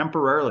least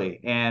temporarily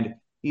and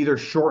either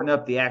shorten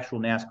up the actual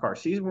NASCAR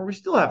season, where we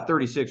still have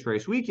 36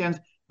 race weekends,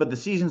 but the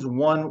season's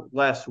one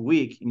less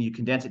week and you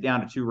condense it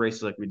down to 2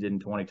 races like we did in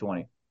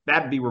 2020.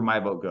 That'd be where my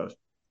vote goes.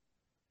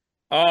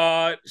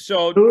 Go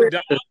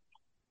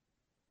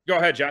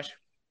ahead, Josh.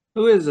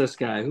 Who is this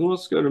guy? Who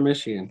wants to go to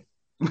Michigan?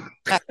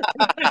 Hey,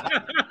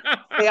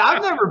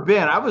 I've never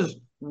been. I was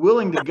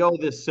willing to go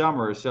this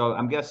summer, so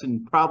I'm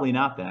guessing probably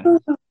not that.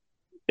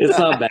 It's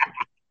not bad.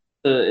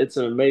 It's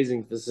an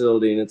amazing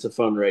facility, and it's a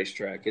fun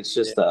racetrack. It's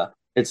just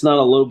it's not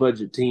a low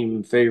budget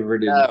team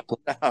favorite. No.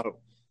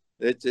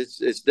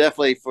 It's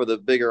definitely for the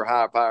bigger,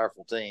 high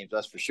powerful teams.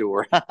 That's for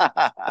sure.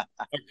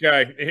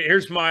 Okay,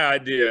 here's my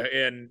idea,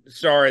 and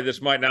sorry,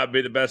 this might not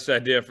be the best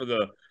idea for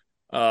the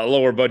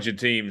lower budget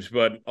teams,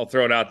 but I'll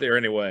throw it out there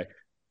anyway.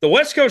 The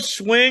West Coast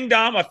swing,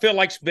 Dom, I feel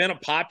like it's been a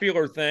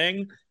popular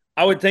thing.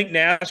 I would think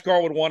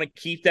NASCAR would want to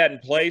keep that in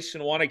place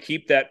and want to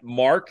keep that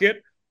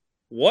market.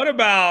 What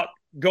about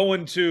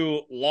going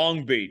to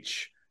Long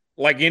Beach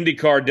like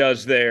IndyCar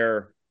does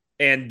there,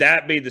 and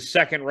that be the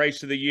second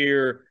race of the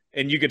year,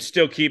 and you could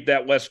still keep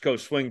that West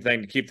Coast swing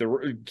thing to keep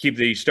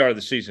the start of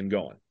the season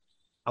going?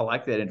 I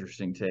like that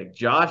interesting take.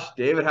 Josh,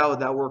 David, how would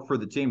that work for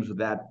the teams? Would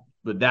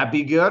that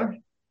be good?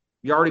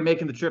 You're already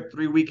making the trip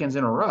 3 weekends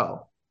in a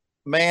row.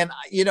 Man,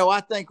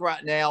 I think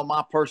right now,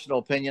 my personal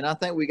opinion, I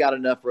think we got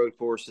enough road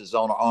courses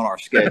on our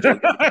schedule.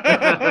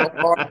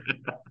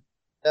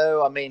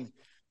 No, I mean,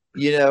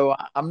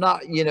 I'm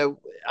not,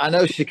 I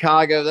know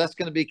Chicago, that's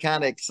going to be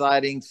kind of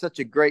exciting. Such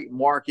a great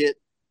market.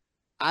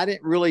 I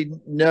didn't really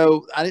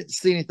know. I didn't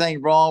see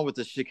anything wrong with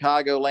the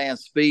Chicagoland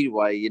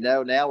Speedway.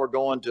 Now we're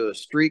going to a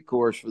street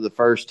course for the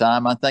first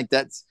time. I think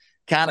that's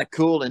kind of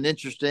cool and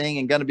interesting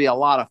and going to be a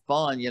lot of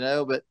fun.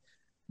 But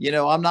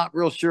I'm not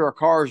real sure our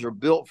cars are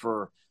built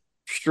for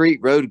street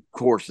road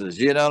courses.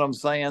 You know what I'm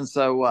saying?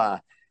 So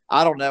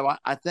I don't know.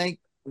 I think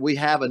we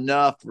have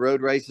enough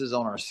road races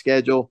on our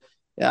schedule.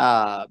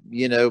 But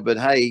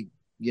hey,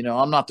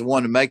 I'm not the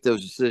one to make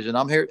those decisions.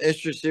 I'm here. It's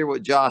just hear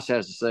what Josh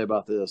has to say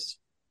about this.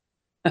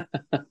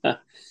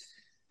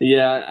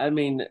 Yeah, I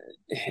mean,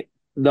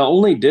 the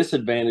only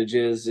disadvantage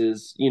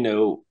is,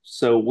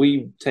 so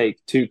we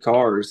take two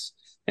cars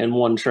and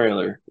one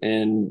trailer,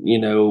 and,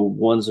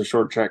 one's a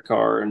short track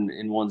car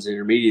and one's an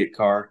intermediate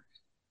car.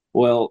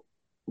 Well,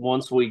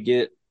 once we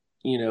get,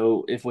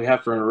 if we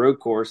have to run a road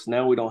course,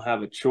 now we don't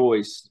have a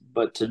choice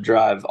but to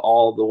drive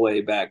all the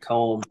way back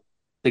home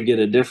to get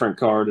a different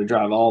car to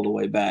drive all the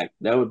way back.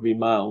 That would be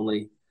my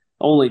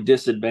only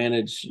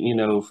disadvantage,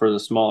 for the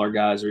smaller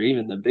guys or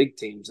even the big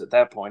teams at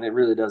that point. It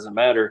really doesn't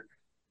matter.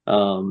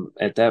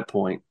 At that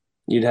point,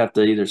 you'd have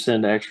to either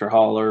send an extra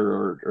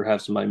hauler or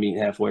have somebody meet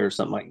halfway or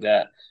something like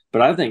that.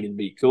 But I think it'd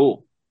be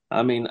cool.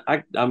 I mean,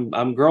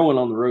 I'm growing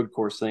on the road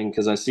course thing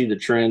because I see the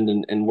trend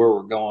and where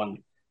we're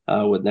going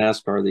with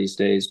NASCAR these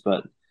days.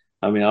 But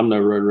I mean, I'm no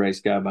road race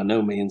guy by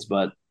no means,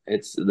 but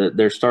it's that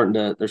they're starting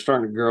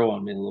to grow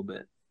on me a little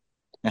bit.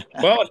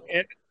 Well,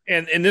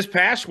 and this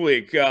past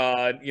week,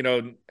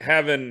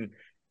 having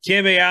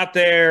Kimmy out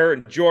there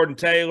and Jordan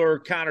Taylor,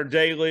 Connor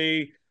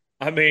Daly.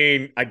 I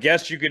mean, I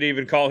guess you could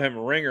even call him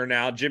a ringer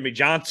now. Jimmy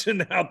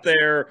Johnson out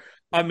there.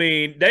 I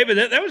mean, David,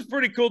 that was a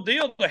pretty cool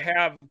deal to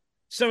have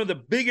some of the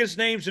biggest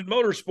names in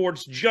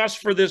motorsports just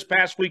for this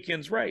past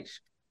weekend's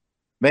race.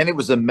 Man, it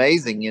was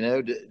amazing,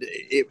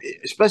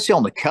 especially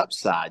on the Cup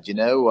side.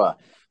 Former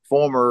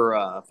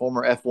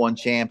F1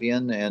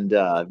 champion, and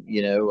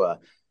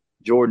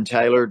Jordan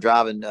Taylor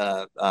driving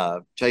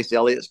Chase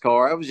Elliott's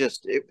car.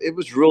 It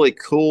was really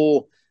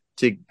cool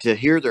to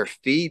hear their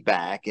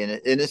feedback, and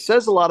it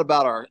says a lot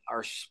about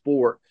our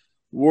sport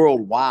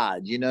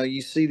worldwide.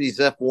 You see these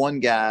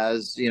F1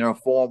 guys,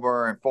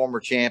 former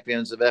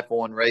champions of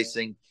F1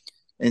 racing,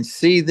 and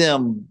see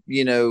them,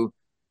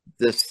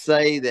 to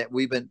say that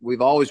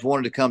we've always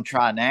wanted to come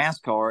try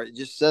NASCAR. It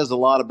just says a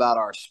lot about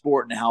our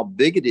sport and how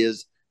big it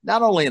is,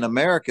 not only in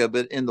America,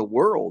 but in the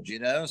world,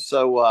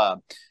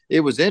 So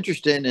it was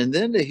interesting. And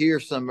then to hear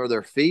some of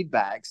their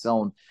feedbacks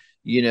on,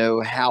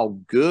 how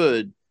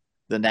good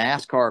the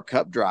NASCAR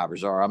Cup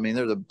drivers are. I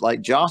mean,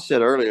 like Josh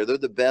said earlier, they're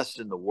the best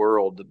in the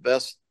world, the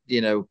best,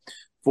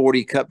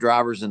 40 Cup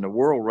drivers in the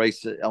world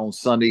race on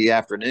Sunday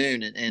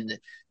afternoon.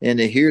 And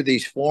to hear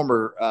these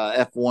former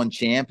F1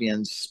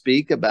 champions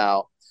speak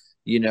about,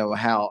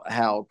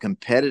 how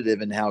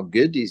competitive and how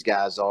good these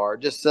guys are,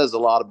 just says a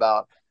lot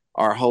about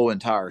our whole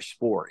entire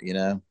sport.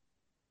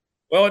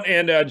 Well,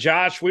 and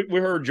Josh, we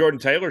heard Jordan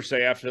Taylor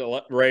say after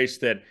the race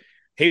that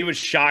he was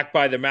shocked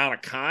by the amount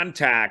of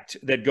contact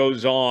that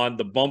goes on,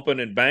 the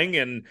bumping and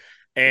banging.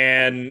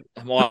 And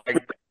I'm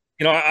like,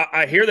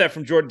 I hear that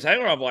from Jordan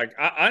Taylor. I'm like,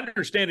 I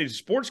understand he's a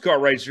sports car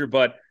racer,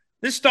 but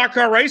this stock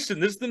car racing,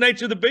 this is the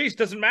nature of the beast.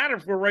 Doesn't matter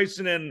if we're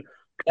racing in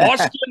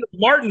Austin or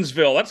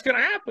Martinsville. That's going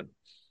to happen.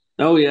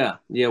 Oh, yeah.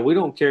 Yeah, we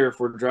don't care if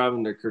we're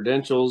driving the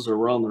credentials or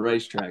we're on the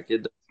racetrack.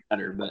 It doesn't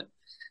matter. But,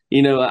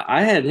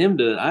 I had him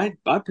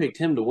I picked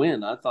him to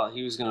win. I thought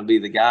he was going to be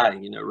the guy,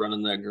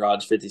 running the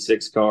Garage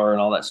 56 car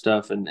and all that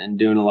stuff and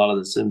doing a lot of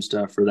the sim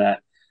stuff for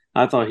that.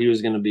 I thought he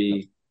was going to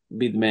be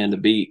the man to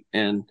beat.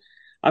 And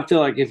I feel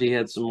like if he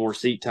had some more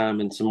seat time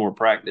and some more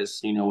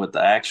practice, with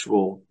the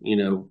actual,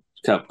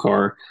 Cup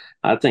car,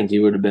 I think he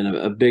would have been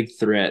a big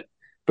threat.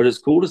 But it's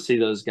cool to see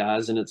those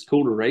guys, and it's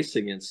cool to race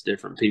against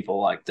different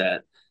people like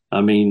that.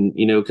 I mean,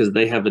 because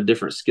they have a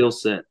different skill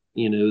set,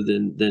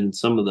 than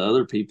some of the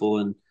other people.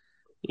 And,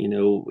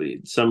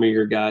 some of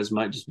your guys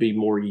might just be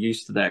more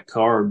used to that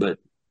car, but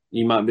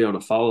you might be able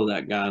to follow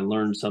that guy and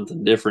learn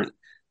something different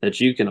that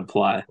you can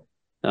apply.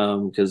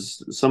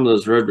 Because some of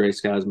those road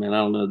race guys, man, I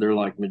don't know, they're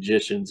like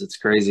magicians. It's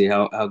crazy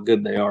how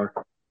good they are.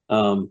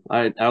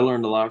 I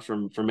learned a lot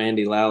from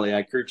Andy Lally.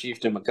 I crew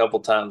chiefed him a couple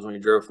times when he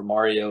drove for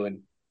Mario,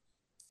 and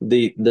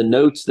the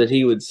notes that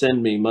he would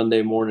send me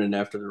Monday morning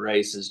after the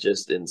race is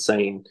just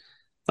insane.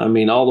 I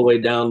mean, all the way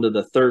down to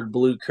the third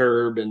blue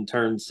curb in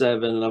turn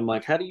 7, and I'm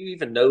like, how do you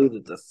even know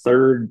that the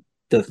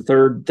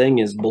third thing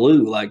is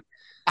blue? Like,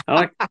 I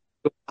like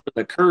what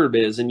the curb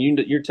is, and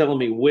you're telling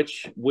me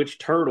which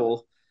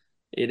turtle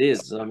it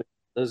is. I mean,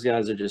 those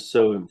guys are just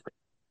so impressive.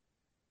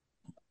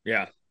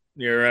 Yeah,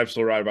 you're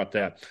absolutely right about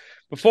that.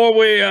 Before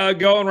we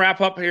go and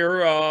wrap up here,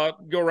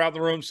 go around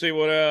the room, see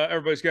what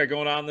everybody's got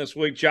going on this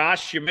week.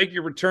 Josh, you make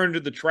your return to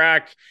the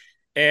track,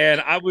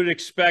 and I would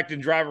expect in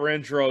driver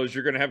intros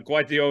you're going to have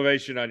quite the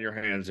ovation on your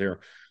hands here.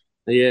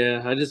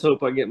 Yeah, I just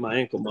hope I get my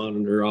ankle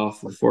monitor off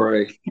before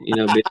I,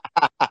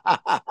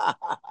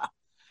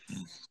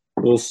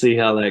 we'll see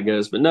how that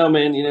goes. But no,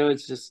 man,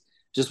 it's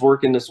just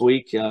working this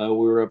week. We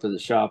were up at the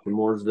shop in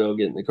Mooresville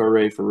getting the car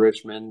ready for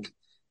Richmond.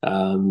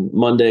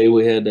 Monday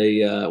we had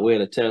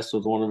a test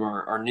with one of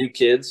our new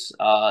kids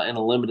in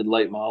a limited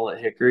late model at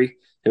Hickory.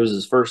 It was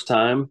his first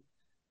time.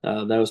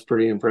 That was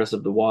pretty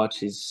impressive to watch.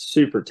 He's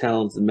super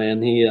talented,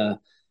 man.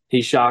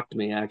 He shocked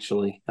me,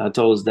 actually. I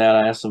told his dad,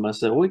 I asked him, I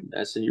said,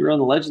 you run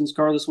the Legends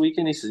car this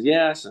weekend? He said,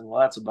 yeah. I said,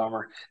 well, that's a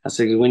bummer. I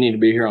said, we need to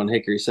be here on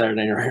Hickory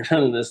Saturday night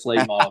running this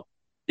late model.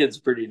 Kid's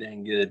pretty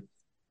dang good.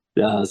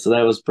 So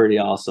that was pretty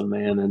awesome,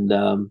 man.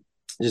 And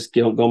just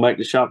going back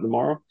to shop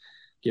tomorrow,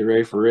 get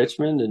ready for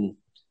Richmond and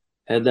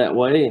head that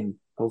way. And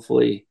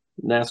hopefully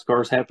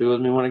NASCAR's happy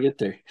with me when I get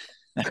there.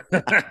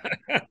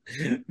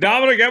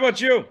 Dominic, how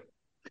about you?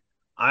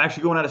 I'm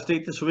actually going out of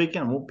state this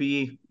weekend. I won't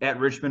be at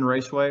Richmond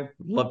Raceway. Would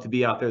love to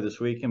be out there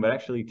this weekend, but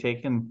actually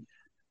taking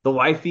the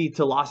wifey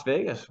to Las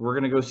Vegas. We're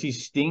going to go see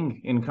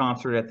Sting in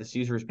concert at the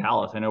Caesars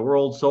Palace. I know we're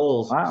old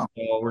souls. Wow.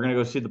 So we're going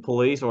to go see the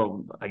Police,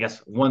 or I guess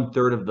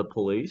 1/3 of the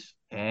Police.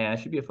 And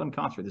it should be a fun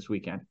concert this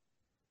weekend.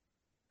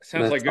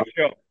 Sounds like a good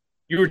show.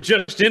 You were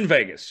just in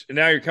Vegas, and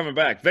now you're coming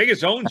back.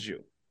 Vegas owns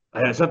you.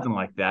 Something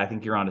like that. I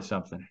think you're onto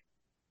something.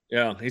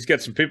 Yeah, he's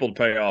got some people to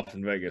pay off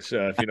in Vegas,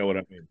 if you know what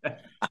I mean.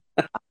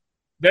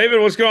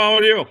 David, what's going on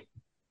with you?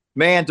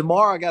 Man,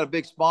 tomorrow I got a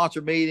big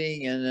sponsor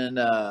meeting, and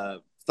then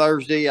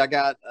Thursday I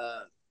got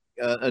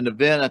an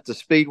event at the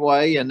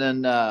Speedway, and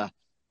then the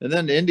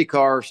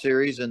IndyCar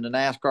Series and the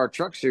NASCAR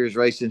Truck Series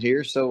racing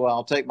here. So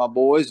I'll take my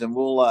boys, and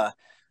we'll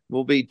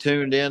be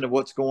tuned in to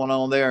what's going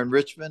on there in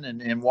Richmond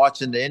and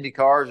watching the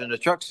IndyCars and the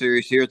Truck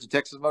Series here at the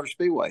Texas Motor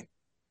Speedway.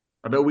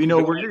 I bet we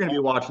know where you're going to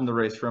be watching the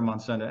race from on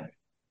Sunday.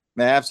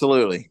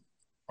 Absolutely.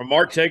 From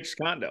Mark Take's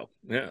condo.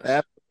 Yeah,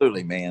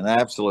 absolutely, man.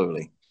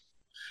 Absolutely.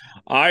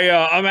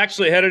 I'm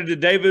actually headed to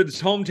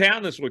David's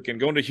hometown this weekend,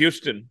 going to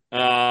Houston.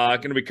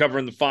 Going to be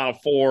covering the Final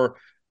Four,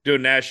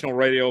 doing national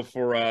radio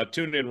for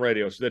TuneIn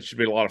Radio. So that should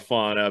be a lot of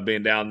fun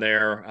being down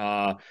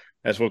there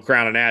as we'll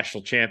crown a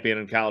national champion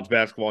in college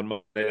basketball on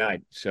Monday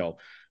night. So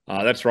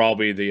that's where I'll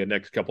be the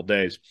next couple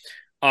days.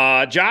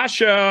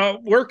 Josh,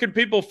 where can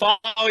people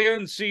follow you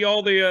and see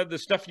all the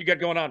stuff you got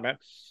going on, man?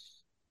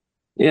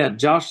 Yeah,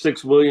 Josh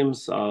Six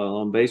Williams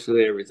on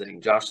basically everything.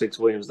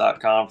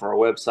 josh6williams.com for our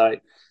website.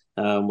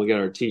 We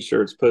got our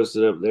T-shirts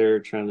posted up there,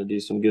 trying to do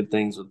some good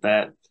things with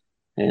that.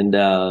 And,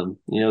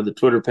 the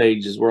Twitter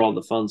page is where all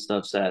the fun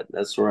stuff's at.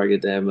 That's where I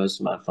get to have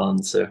most of my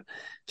fun. So if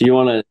you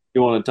want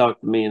to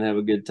talk to me and have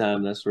a good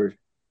time, that's where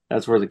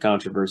the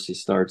controversy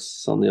starts.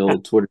 It's on the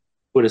old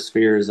Twitter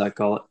sphere, as I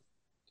call it.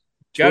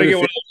 Got to get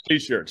one of those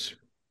T-shirts.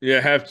 Yeah,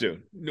 have to.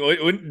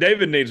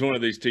 David needs one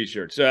of these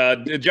T-shirts.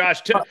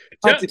 Josh, tell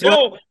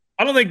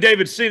I don't think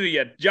David's seen it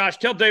yet. Josh,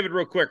 tell David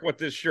real quick what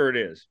this shirt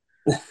is.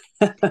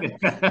 They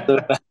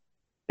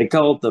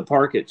call it the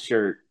Park It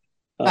shirt.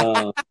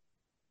 And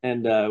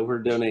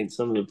we're donating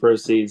some of the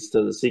proceeds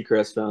to the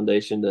Seacrest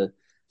Foundation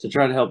to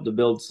try to help to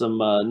build some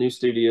new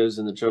studios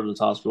in the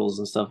children's hospitals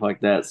and stuff like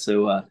that.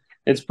 So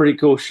it's a pretty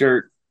cool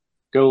shirt.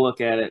 Go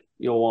look at it.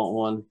 You'll want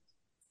one.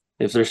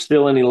 If there's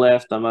still any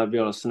left, I might be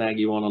able to snag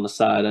you one on the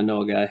side. I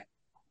know a guy.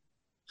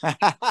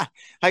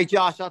 Hey,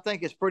 Josh, I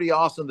think it's pretty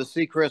awesome, the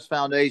Seacrest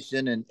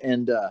Foundation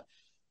and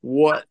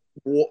what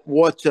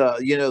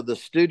the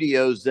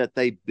studios that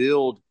they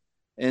build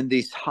in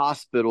these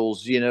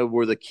hospitals,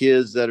 where the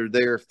kids that are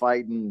there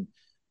fighting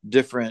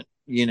different,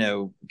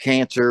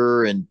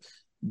 cancer and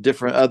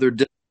different other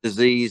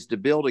disease, to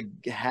be able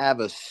to have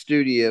a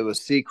studio, a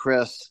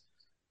Seacrest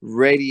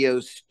radio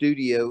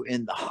studio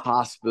in the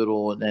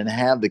hospital and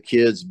have the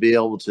kids be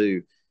able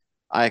to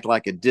act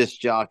like a disc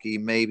jockey,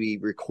 maybe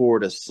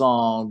record a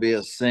song, be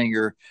a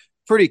singer.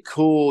 Pretty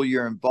cool,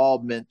 your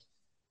involvement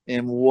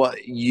in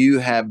what you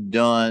have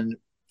done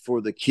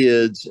for the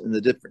kids and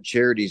the different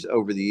charities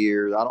over the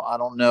years. I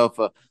don't know if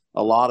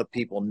a lot of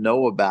people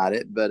know about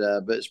it, but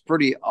it's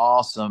pretty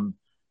awesome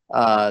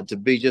to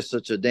be just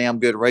such a damn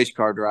good race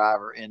car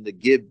driver and to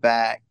give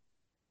back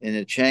and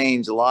to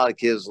change a lot of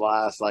kids'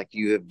 lives like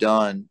you have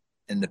done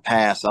in the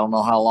past. I don't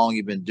know how long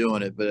you've been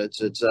doing it, but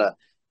it's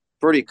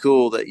pretty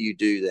cool that you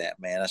do that,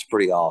 man. That's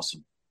pretty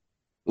awesome.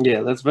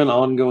 Yeah, that's been an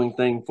ongoing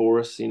thing for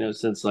us,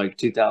 since like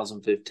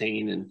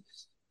 2015, and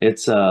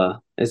it's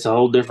a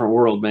whole different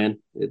world, man.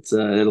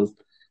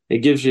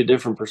 It gives you a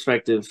different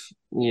perspective,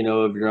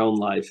 of your own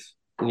life,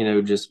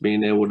 just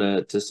being able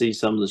to see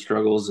some of the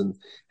struggles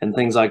and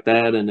things like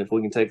that. And if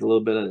we can take a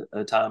little bit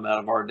of time out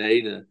of our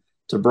day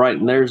to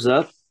brighten theirs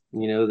up,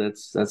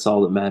 that's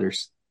all that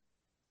matters.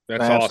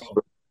 That's awesome.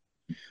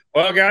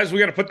 Well, guys, we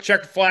got to put the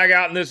checker flag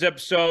out in this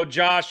episode.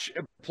 Josh,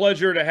 a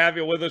pleasure to have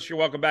you with us. You're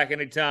welcome back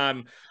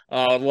anytime.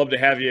 I'd love to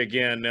have you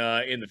again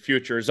in the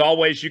future. As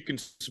always, you can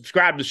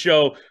subscribe to the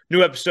show.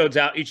 New episodes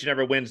out each and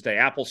every Wednesday.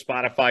 Apple,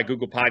 Spotify,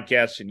 Google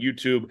Podcasts, and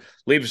YouTube.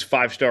 Leave us a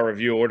 5-star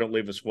review or don't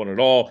leave us one at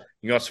all.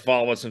 You can also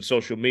follow us on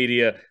social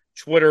media,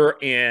 Twitter,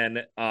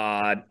 and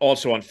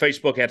also on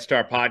Facebook at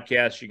Star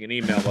Podcast. You can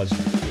email us,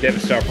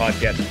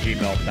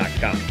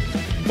 davidstarpodcast@gmail.com.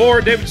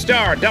 For David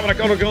Starr, Dominic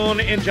Oregon,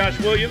 and Josh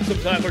Williams, I'm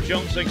Tyler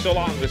Jones saying so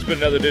long. This has been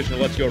another edition of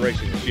Let's Go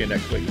Racing. We'll see you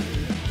next week.